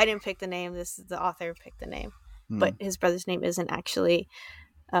 So I didn't pick the name. This is the author picked the name. But his brother's name isn't actually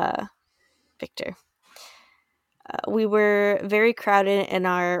Victor. We were very crowded in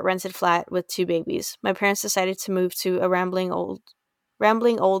our rented flat with 2 babies. My parents decided to move to a rambling old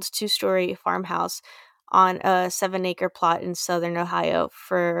 2-story farmhouse on a 7-acre plot in southern Ohio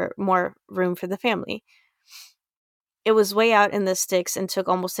for more room for the family. It was way out in the sticks and took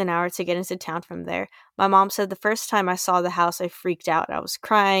almost an hour to get into town from there. My mom said the first time I saw the house, I freaked out. I was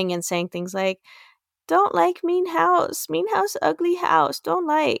crying and saying things like, "Don't like mean house, ugly house, don't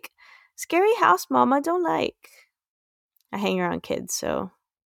like. Scary house, mama, don't like." I hang around kids, so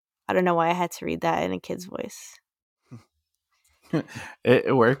I don't know why I had to read that in a kid's voice.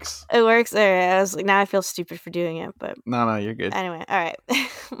 It works. It works. All right. I was like, now I feel stupid for doing it, but no, you're good. Anyway, all right.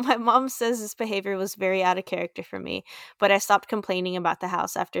 My mom says this behavior was very out of character for me, but I stopped complaining about the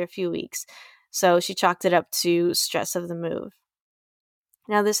house after a few weeks, so she chalked it up to stress of the move.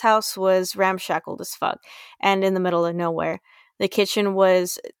 Now, this house was ramshackled as fuck and in the middle of nowhere. The kitchen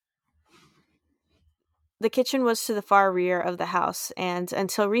was to the far rear of the house, and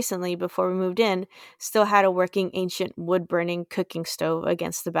until recently, before we moved in, still had a working ancient wood-burning cooking stove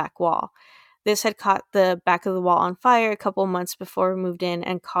against the back wall. This had caught the back of the wall on fire a couple months before we moved in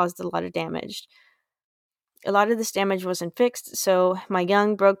and caused a lot of damage. A lot of this damage wasn't fixed, so my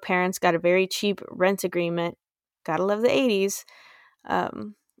young, broke parents got a very cheap rent agreement. Gotta love the 80s.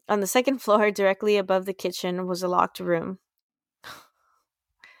 On the second floor, directly above the kitchen, was a locked room.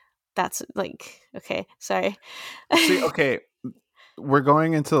 That's okay, sorry. See, okay, we're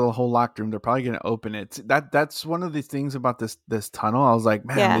going into the whole locked room. They're probably going to open it. That's one of the things about this tunnel. I was like,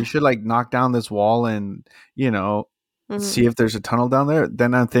 man, they should knock down this wall and see if there's a tunnel down there.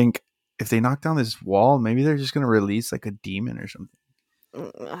 Then I think if they knock down this wall, maybe they're just going to release a demon or something.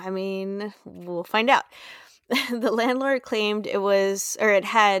 I mean, we'll find out. The landlord claimed it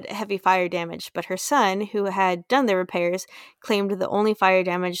had heavy fire damage, but her son, who had done the repairs, claimed the only fire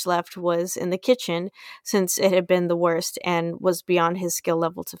damage left was in the kitchen, since it had been the worst and was beyond his skill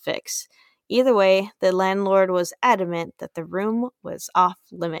level to fix. Either way, the landlord was adamant that the room was off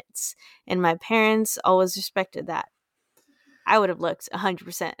limits, and my parents always respected that. I would have looked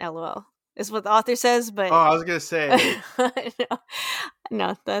 100% LOL. is what the author says, but Oh, I was gonna say.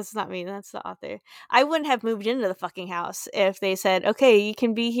 no, that's not me. That's the author. I wouldn't have moved into the fucking house if they said, okay, you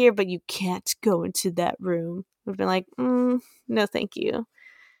can be here, but you can't go into that room. I've been like, no, thank you.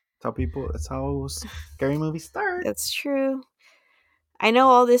 Tell people that's how scary movies start. That's true. I know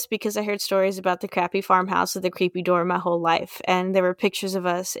all this because I heard stories about the crappy farmhouse with the creepy door my whole life, and there were pictures of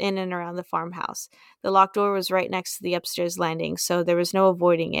us in and around the farmhouse. The locked door was right next to the upstairs landing, so there was no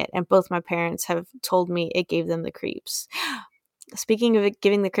avoiding it, and both my parents have told me it gave them the creeps. Speaking of it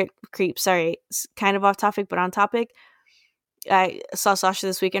giving the creeps, sorry, it's kind of off topic, but on topic, I saw Sasha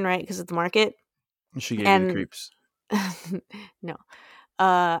this weekend, right, because of the market. She gave you the creeps. No.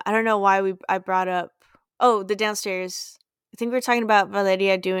 I don't know why I brought up, the downstairs. I think we were talking about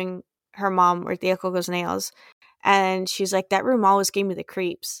Valeria doing her mom or Tia Coco's nails. And she's like, that room always gave me the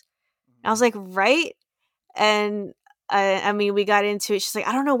creeps. And I was like, right? And I mean, we got into it. She's like,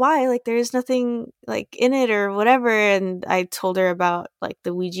 I don't know why. Like, there is nothing like in it or whatever. And I told her about like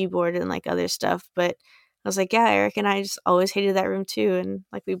the Ouija board and like other stuff. But I was like, yeah, Eric and I just always hated that room too. And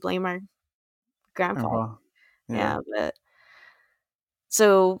like, we blame our grandpa. Yeah, but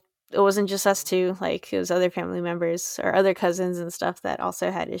so it wasn't just us two, like it was other family members or other cousins and stuff that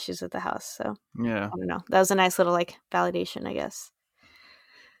also had issues with the house. So yeah, I don't know. That was a nice little like validation, I guess.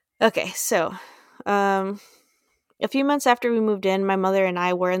 Okay, so a few months after we moved in, my mother and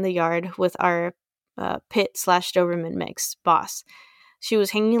I were in the yard with our pit/Doberman mix, Boss. She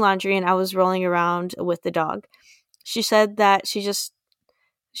was hanging laundry and I was rolling around with the dog. She said that just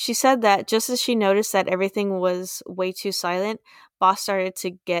as she noticed that everything was way too silent, Boss started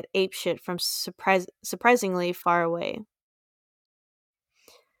to get apeshit from surprisingly far away.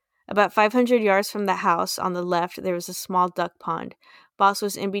 About 500 yards from the house on the left, there was a small duck pond. Boss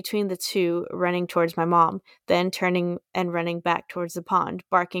was in between the two, running towards my mom, then turning and running back towards the pond,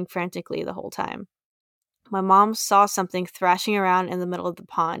 barking frantically the whole time. My mom saw something thrashing around in the middle of the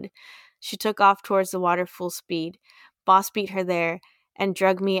pond. She took off towards the water full speed. Boss beat her there and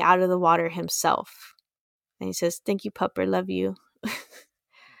drug me out of the water himself. And he says, "Thank you, pupper, love you."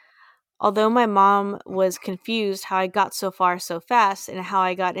 Although my mom was confused how I got so far so fast and how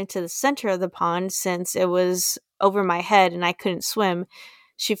I got into the center of the pond since it was over my head and I couldn't swim,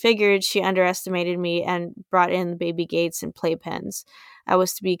 she figured she underestimated me and brought in the baby gates and playpens. I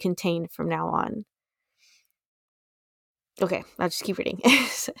was to be contained from now on. Okay, I'll just keep reading.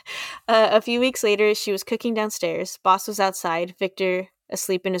 A few weeks later, she was cooking downstairs. Boss was outside, Victor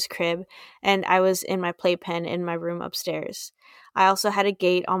asleep in his crib, and I was in my playpen in my room upstairs. I also had a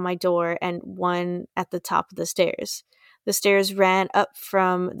gate on my door and one at the top of the stairs. The stairs ran up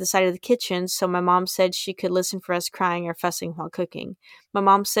from the side of the kitchen, so my mom said she could listen for us crying or fussing while cooking. My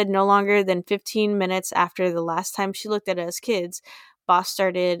mom said no longer than 15 minutes after the last time she looked at us kids, Boss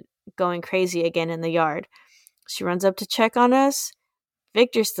started going crazy again in the yard. She runs up to check on us.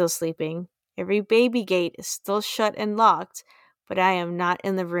 Victor's still sleeping. Every baby gate is still shut and locked, but I am not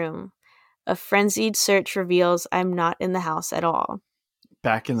in the room. A frenzied search reveals I'm not in the house at all.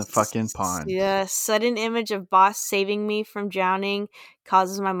 Back in the fucking pond. Yeah, sudden image of Boss saving me from drowning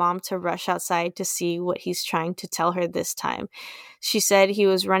causes my mom to rush outside to see what he's trying to tell her this time. She said he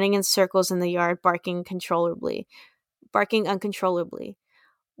was running in circles in the yard, barking uncontrollably.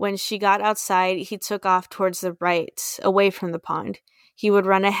 When she got outside, he took off towards the right, away from the pond. He would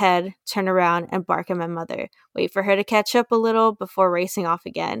run ahead, turn around, and bark at my mother, wait for her to catch up a little before racing off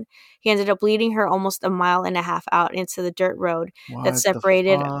again. He ended up leading her almost 1.5 miles out into the dirt road that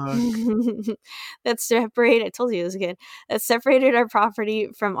separated I told you this again, that separated our property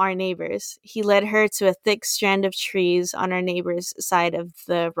from our neighbors. He led her to a thick strand of trees on our neighbor's side of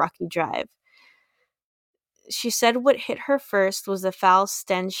the rocky drive. She said what hit her first was the foul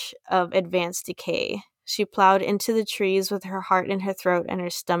stench of advanced decay. She plowed into the trees with her heart in her throat and her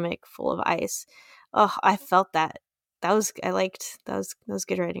stomach full of ice. Oh, I felt that. That was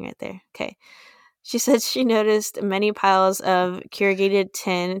good writing right there. Okay. She said she noticed many piles of corrugated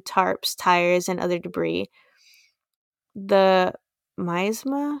tin, tarps, tires, and other debris. The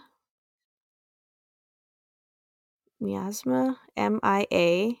miasma, miasma.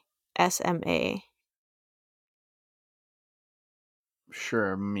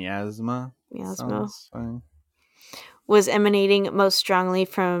 Sure, miasma. Sounds fine. Was emanating most strongly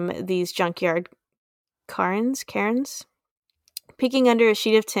from these junkyard cairns. Peeking under a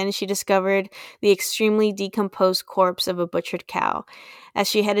sheet of tin, she discovered the extremely decomposed corpse of a butchered cow. As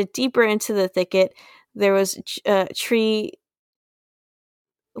she headed deeper into the thicket, there was a tree.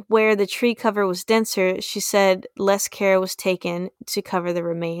 Where the tree cover was denser, she said less care was taken to cover the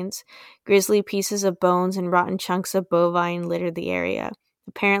remains. Grisly pieces of bones and rotten chunks of bovine littered the area.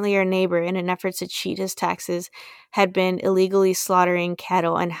 Apparently, our neighbor, in an effort to cheat his taxes, had been illegally slaughtering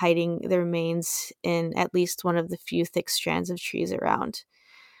cattle and hiding the remains in at least one of the few thick strands of trees around.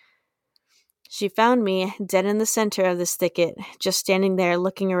 She found me dead in the center of this thicket, just standing there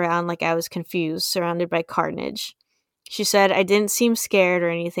looking around like I was confused, surrounded by carnage. She said I didn't seem scared or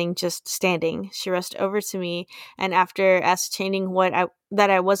anything, just standing. She rushed over to me and, after ascertaining that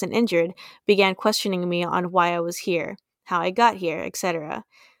I wasn't injured, began questioning me on why I was here, how I got here, etc.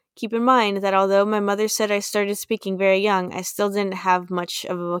 Keep in mind that although my mother said I started speaking very young, I still didn't have much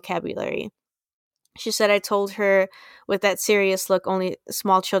of a vocabulary. She said I told her, with that serious look only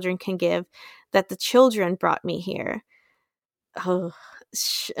small children can give, that the children brought me here. Oh,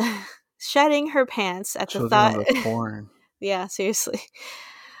 shedding her pants at the Children thought. of the corn. Yeah, seriously.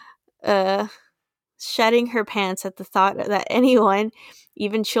 Uh, shedding her pants at the thought that anyone,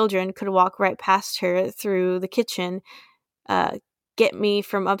 even children, could walk right past her through the kitchen, get me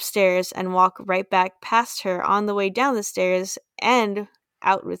from upstairs, and walk right back past her on the way down the stairs and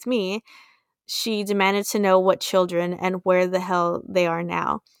out with me. She demanded to know what children and where the hell they are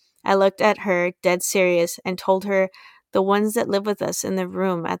now. I looked at her, dead serious, and told her the ones that live with us in the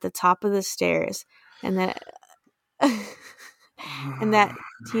room at the top of the stairs, and that and that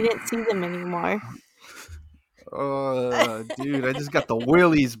he didn't see them anymore. Dude, I just got the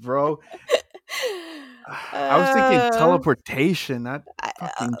willies, bro. I was thinking teleportation, not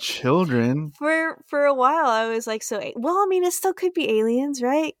fucking children. For a while, I was like, well, I mean, it still could be aliens,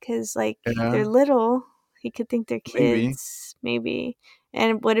 right? Because like they're little. He could think they're kids, maybe.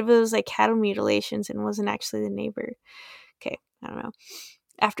 And what if it was like cattle mutilations and wasn't actually the neighbor? Okay, I don't know.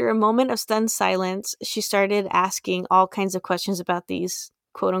 After a moment of stunned silence, she started asking all kinds of questions about these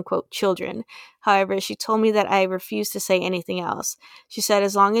quote-unquote children. However, she told me that I refused to say anything else. She said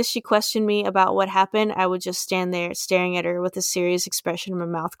as long as she questioned me about what happened, I would just stand there staring at her with a serious expression, my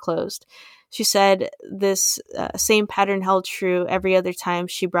mouth closed. She said this same pattern held true every other time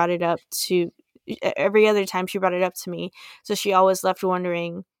she brought it up to me, so she was always left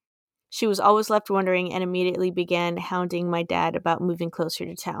wondering and immediately began hounding my dad about moving closer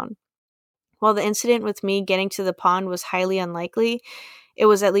to town. While the incident with me getting to the pond was highly unlikely, it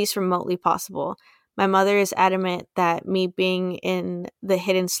was at least remotely possible. My mother is adamant that me being in the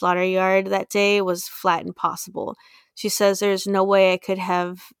hidden slaughter yard that day was flat impossible. She says there's no way I could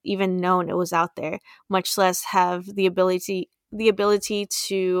have even known it was out there, much less have the ability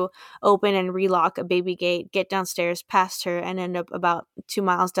to open and relock a baby gate, get downstairs past her, and end up about 2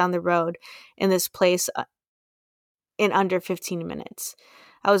 miles down the road in this place in under 15 minutes.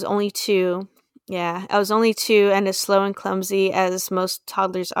 I was only two and as slow and clumsy as most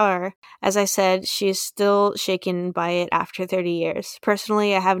toddlers are. As I said, she is still shaken by it after 30 years.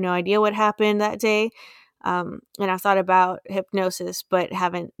 Personally, I have no idea what happened that day. And I've thought about hypnosis, but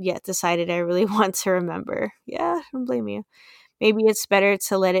haven't yet decided I really want to remember. Yeah, I don't blame you. Maybe it's better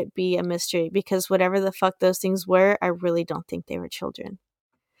to let it be a mystery, because whatever the fuck those things were, I really don't think they were children.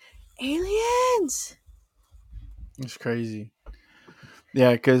 Aliens! It's crazy.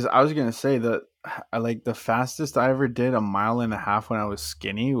 Yeah, because I was gonna say that I like the fastest I ever did 1.5 miles when I was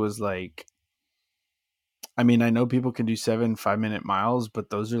skinny was like, I mean, I know people can do 7 5-minute miles, but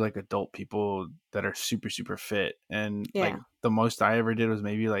those are like adult people that are super, super fit. And like the most I ever did was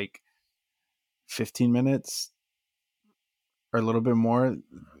maybe like 15 minutes or a little bit more.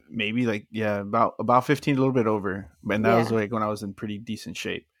 Maybe like, about 15, a little bit over. And that was like when I was in pretty decent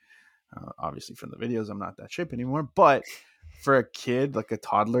shape. Obviously from the videos, I'm not that shape anymore, but for a kid, like a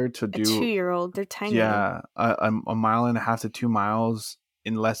toddler to do a 2-year-old, they're tiny. Yeah. A 1.5 miles to 2 miles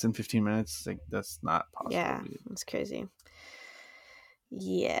in less than 15 minutes. Like that's not possible. Yeah, that's crazy.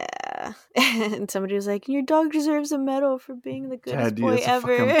 Yeah. And somebody was like, your dog deserves a medal for being the goodest boy that's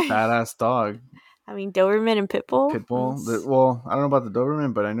ever. A fucking badass dog. I mean, Doberman and Pitbull. Well, I don't know about the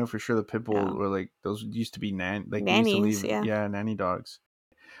Doberman, but I know for sure the Pitbull were like, those used to be nannies. Nanny dogs.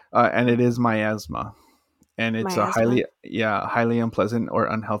 And it is miasma. And it's miasma? a highly unpleasant or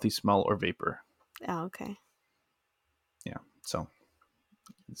unhealthy smell or vapor. Oh, okay. Yeah. So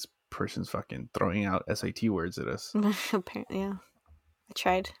this person's fucking throwing out SAT words at us. Apparently, yeah. I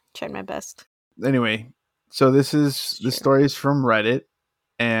tried my best. Anyway, so this story is from Reddit,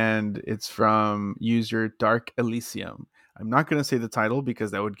 and it's from user Dark Elysium. I'm not going to say the title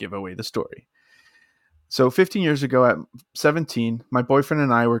because that would give away the story. So 15 years ago at 17, my boyfriend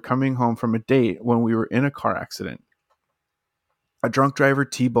and I were coming home from a date when we were in a car accident. A drunk driver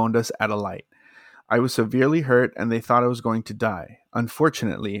T-boned us at a light. I was severely hurt and they thought I was going to die.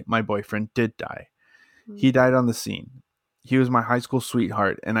 Unfortunately, my boyfriend did die. He died on the scene. He was my high school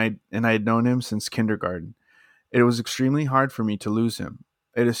sweetheart, and I had known him since kindergarten. It was extremely hard for me to lose him.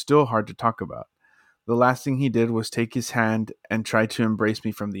 It is still hard to talk about. The last thing he did was take his hand and try to embrace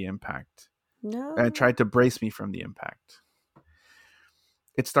me from the impact. And No. tried to brace me from the impact.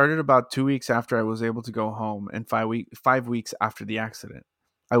 It started about 2 weeks after I was able to go home, and 5 weeks after the accident.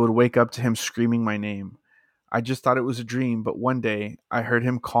 I would wake up to him screaming my name. I just thought it was a dream, but one day I heard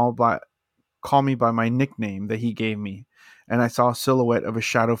him call me by my nickname that he gave me, and I saw a silhouette of a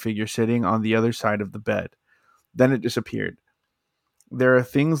shadow figure sitting on the other side of the bed. Then it disappeared. There are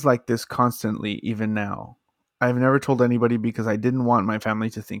things like this constantly, even now. I've never told anybody because I didn't want my family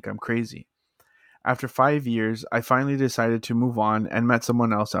to think I'm crazy. After 5 years, I finally decided to move on and met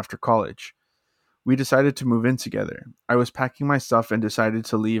someone else after college. We decided to move in together. I was packing my stuff and decided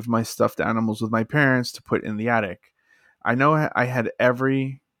to leave my stuffed animals with my parents to put in the attic. I know I had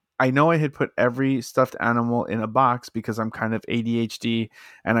every I know I had put every stuffed animal in a box because I'm kind of ADHD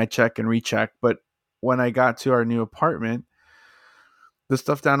and I check and recheck, but when I got to our new apartment, the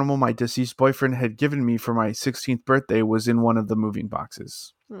stuffed animal my deceased boyfriend had given me for my 16th birthday was in one of the moving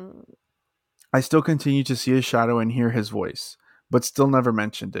boxes. Mm. I still continue to see his shadow and hear his voice, but still never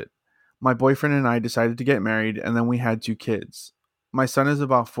mentioned it. My boyfriend and I decided to get married, and then we had 2 kids. My son is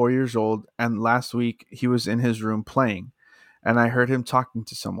about 4 years old, and last week he was in his room playing, and I heard him talking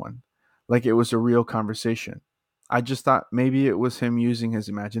to someone, like it was a real conversation. I just thought maybe it was him using his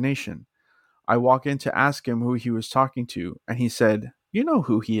imagination. I walk in to ask him who he was talking to, and he said, "You know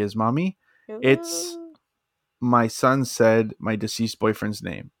who he is, Mommy." It's Ooh. my son said my deceased boyfriend's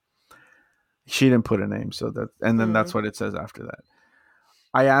name. She didn't put a name, and then that's Mm. what it says after that.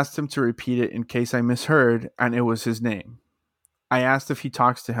 I asked him to repeat it in case I misheard, and it was his name. I asked if he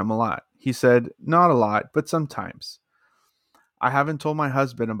talks to him a lot. He said, not a lot, but sometimes. I haven't told my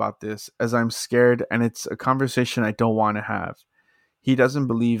husband about this as I'm scared and it's a conversation I don't want to have. He doesn't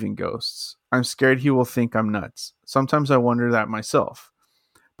believe in ghosts. I'm scared he will think I'm nuts. Sometimes I wonder that myself.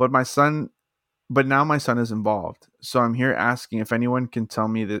 But my son but now my son is involved. So I'm here asking if anyone can tell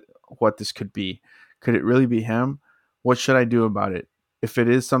me what this could be. Could it really be him? What should I do about it? If it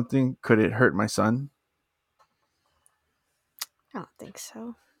is something, could it hurt my son? I don't think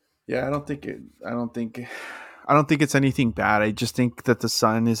so. Yeah, I don't think it's anything bad. I just think that the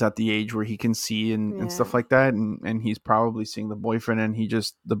son is at the age where he can see and Yeah. stuff like that, and he's probably seeing the boyfriend, and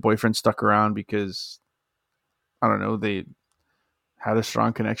the boyfriend stuck around because I don't know, they had a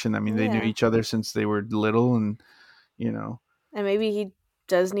strong connection. I mean, they knew Yeah. each other since they were little, and you know, And maybe he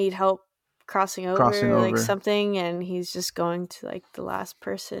does need help crossing crossing over, like over. something, and he's just going to like the last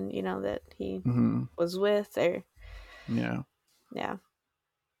person, that he Hmm. was with, or Yeah. yeah.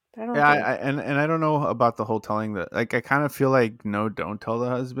 But I don't Yeah, think. and I don't know about the whole telling that. Like, I kind of feel like no, don't tell the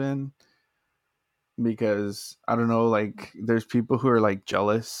husband because I don't know. Like, there's people who are like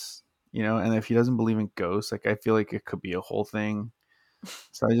jealous, and if he doesn't believe in ghosts, like I feel like it could be a whole thing.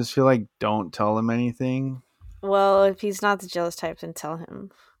 So I just feel like don't tell him anything. Well, if he's not the jealous type, then tell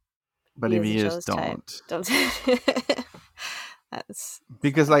him. If But he if is a he is, jealous type, don't. don't. That's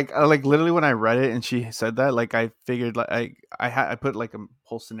Because sad. like literally when I read it and she said that, like I figured like I put like a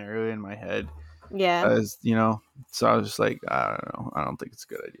whole scenario in my head Yeah. as so I was just like I don't know, I don't think it's a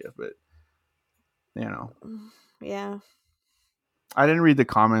good idea, but you know. Yeah. I didn't read the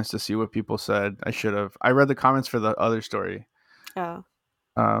comments to see what people said. I should have. I read the comments for the other story, Oh.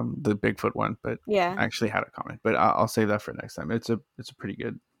 the Bigfoot one, but Yeah. I actually had a comment. But I'll save that for next time. It's a pretty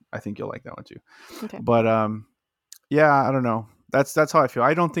good. I think you'll like that one too. Okay. But yeah, I don't know. That's how I feel.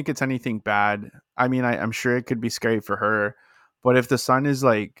 I don't think it's anything bad. I mean, I'm sure it could be scary for her, but if the son is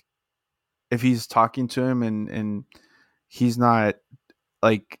like, if he's talking to him and he's not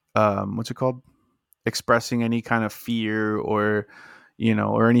like what's it called, expressing any kind of fear or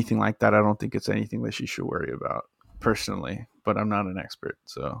or anything like that, I don't think it's anything that she should worry about personally, but I'm not an expert.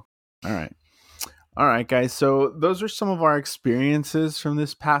 So all right, guys, so those are some of our experiences from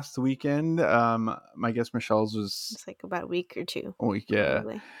this past weekend. I guess Michelle's was It's like about a week or two, a week. Yeah.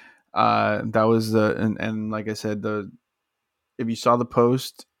 probably. That was and like I said, if you saw the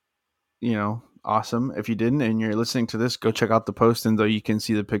post, awesome. If you didn't and you're listening to this, go check out the post, and though you can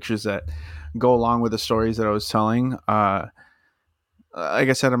see the pictures that go along with the stories that I was telling. Like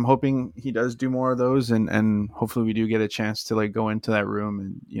I said, I'm hoping he does do more of those, and hopefully we do get a chance to like go into that room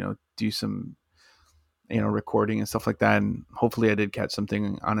and do some recording and stuff like that. And hopefully I did catch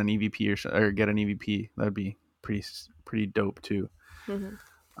something on an EVP or get an EVP. That'd be pretty dope too. Mm-hmm.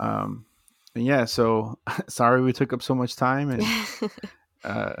 And yeah, so sorry we took up so much time, and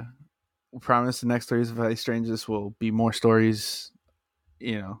promise the next stories of High Strangeness will be more stories.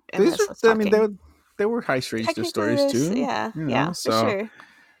 And These that's are, us I mean, talking. they were High Strangeness Technically, stories this, too. yeah, for So sure.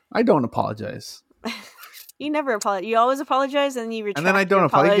 I don't apologize. You never apologize. You always apologize and you retract And then I don't your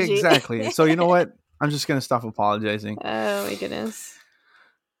apologize. apology. Exactly. So you know what? I'm just going to stop apologizing. Oh my goodness.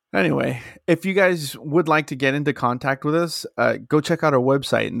 Anyway, if you guys would like to get into contact with us, go check out our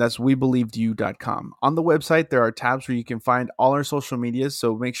website, and that's webelievedyou.com. On the website, there are tabs where you can find all our social medias,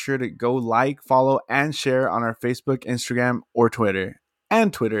 so make sure to go like, follow, and share on our Facebook, Instagram, or Twitter.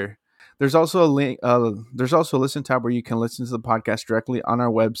 There's also a link. There's also a listen tab where you can listen to the podcast directly on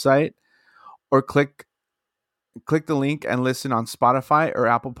our website, or click the link and listen on Spotify or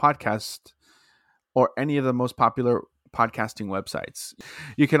Apple Podcast, or any of the most popular podcasting websites.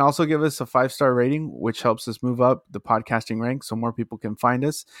 You can also give us a 5-star rating, which helps us move up the podcasting rank so more people can find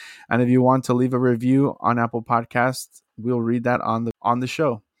us. And if you want to leave a review on Apple Podcasts, we'll read that on the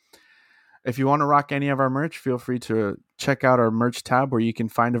show. If you want to rock any of our merch, feel free to check out our merch tab where you can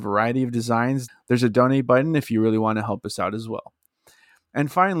find a variety of designs. There's a donate button if you really want to help us out as well. And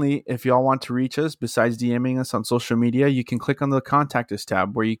finally, if y'all want to reach us, besides DMing us on social media, you can click on the Contact Us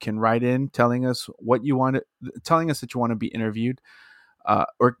tab where you can write in telling us that you want to be interviewed,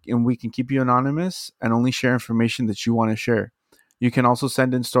 and we can keep you anonymous and only share information that you want to share. You can also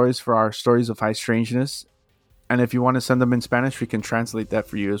send in stories for our Stories of High Strangeness, and if you want to send them in Spanish, we can translate that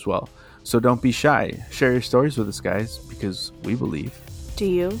for you as well. So don't be shy. Share your stories with us, guys, because we believe. Do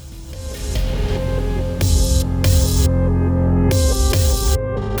you?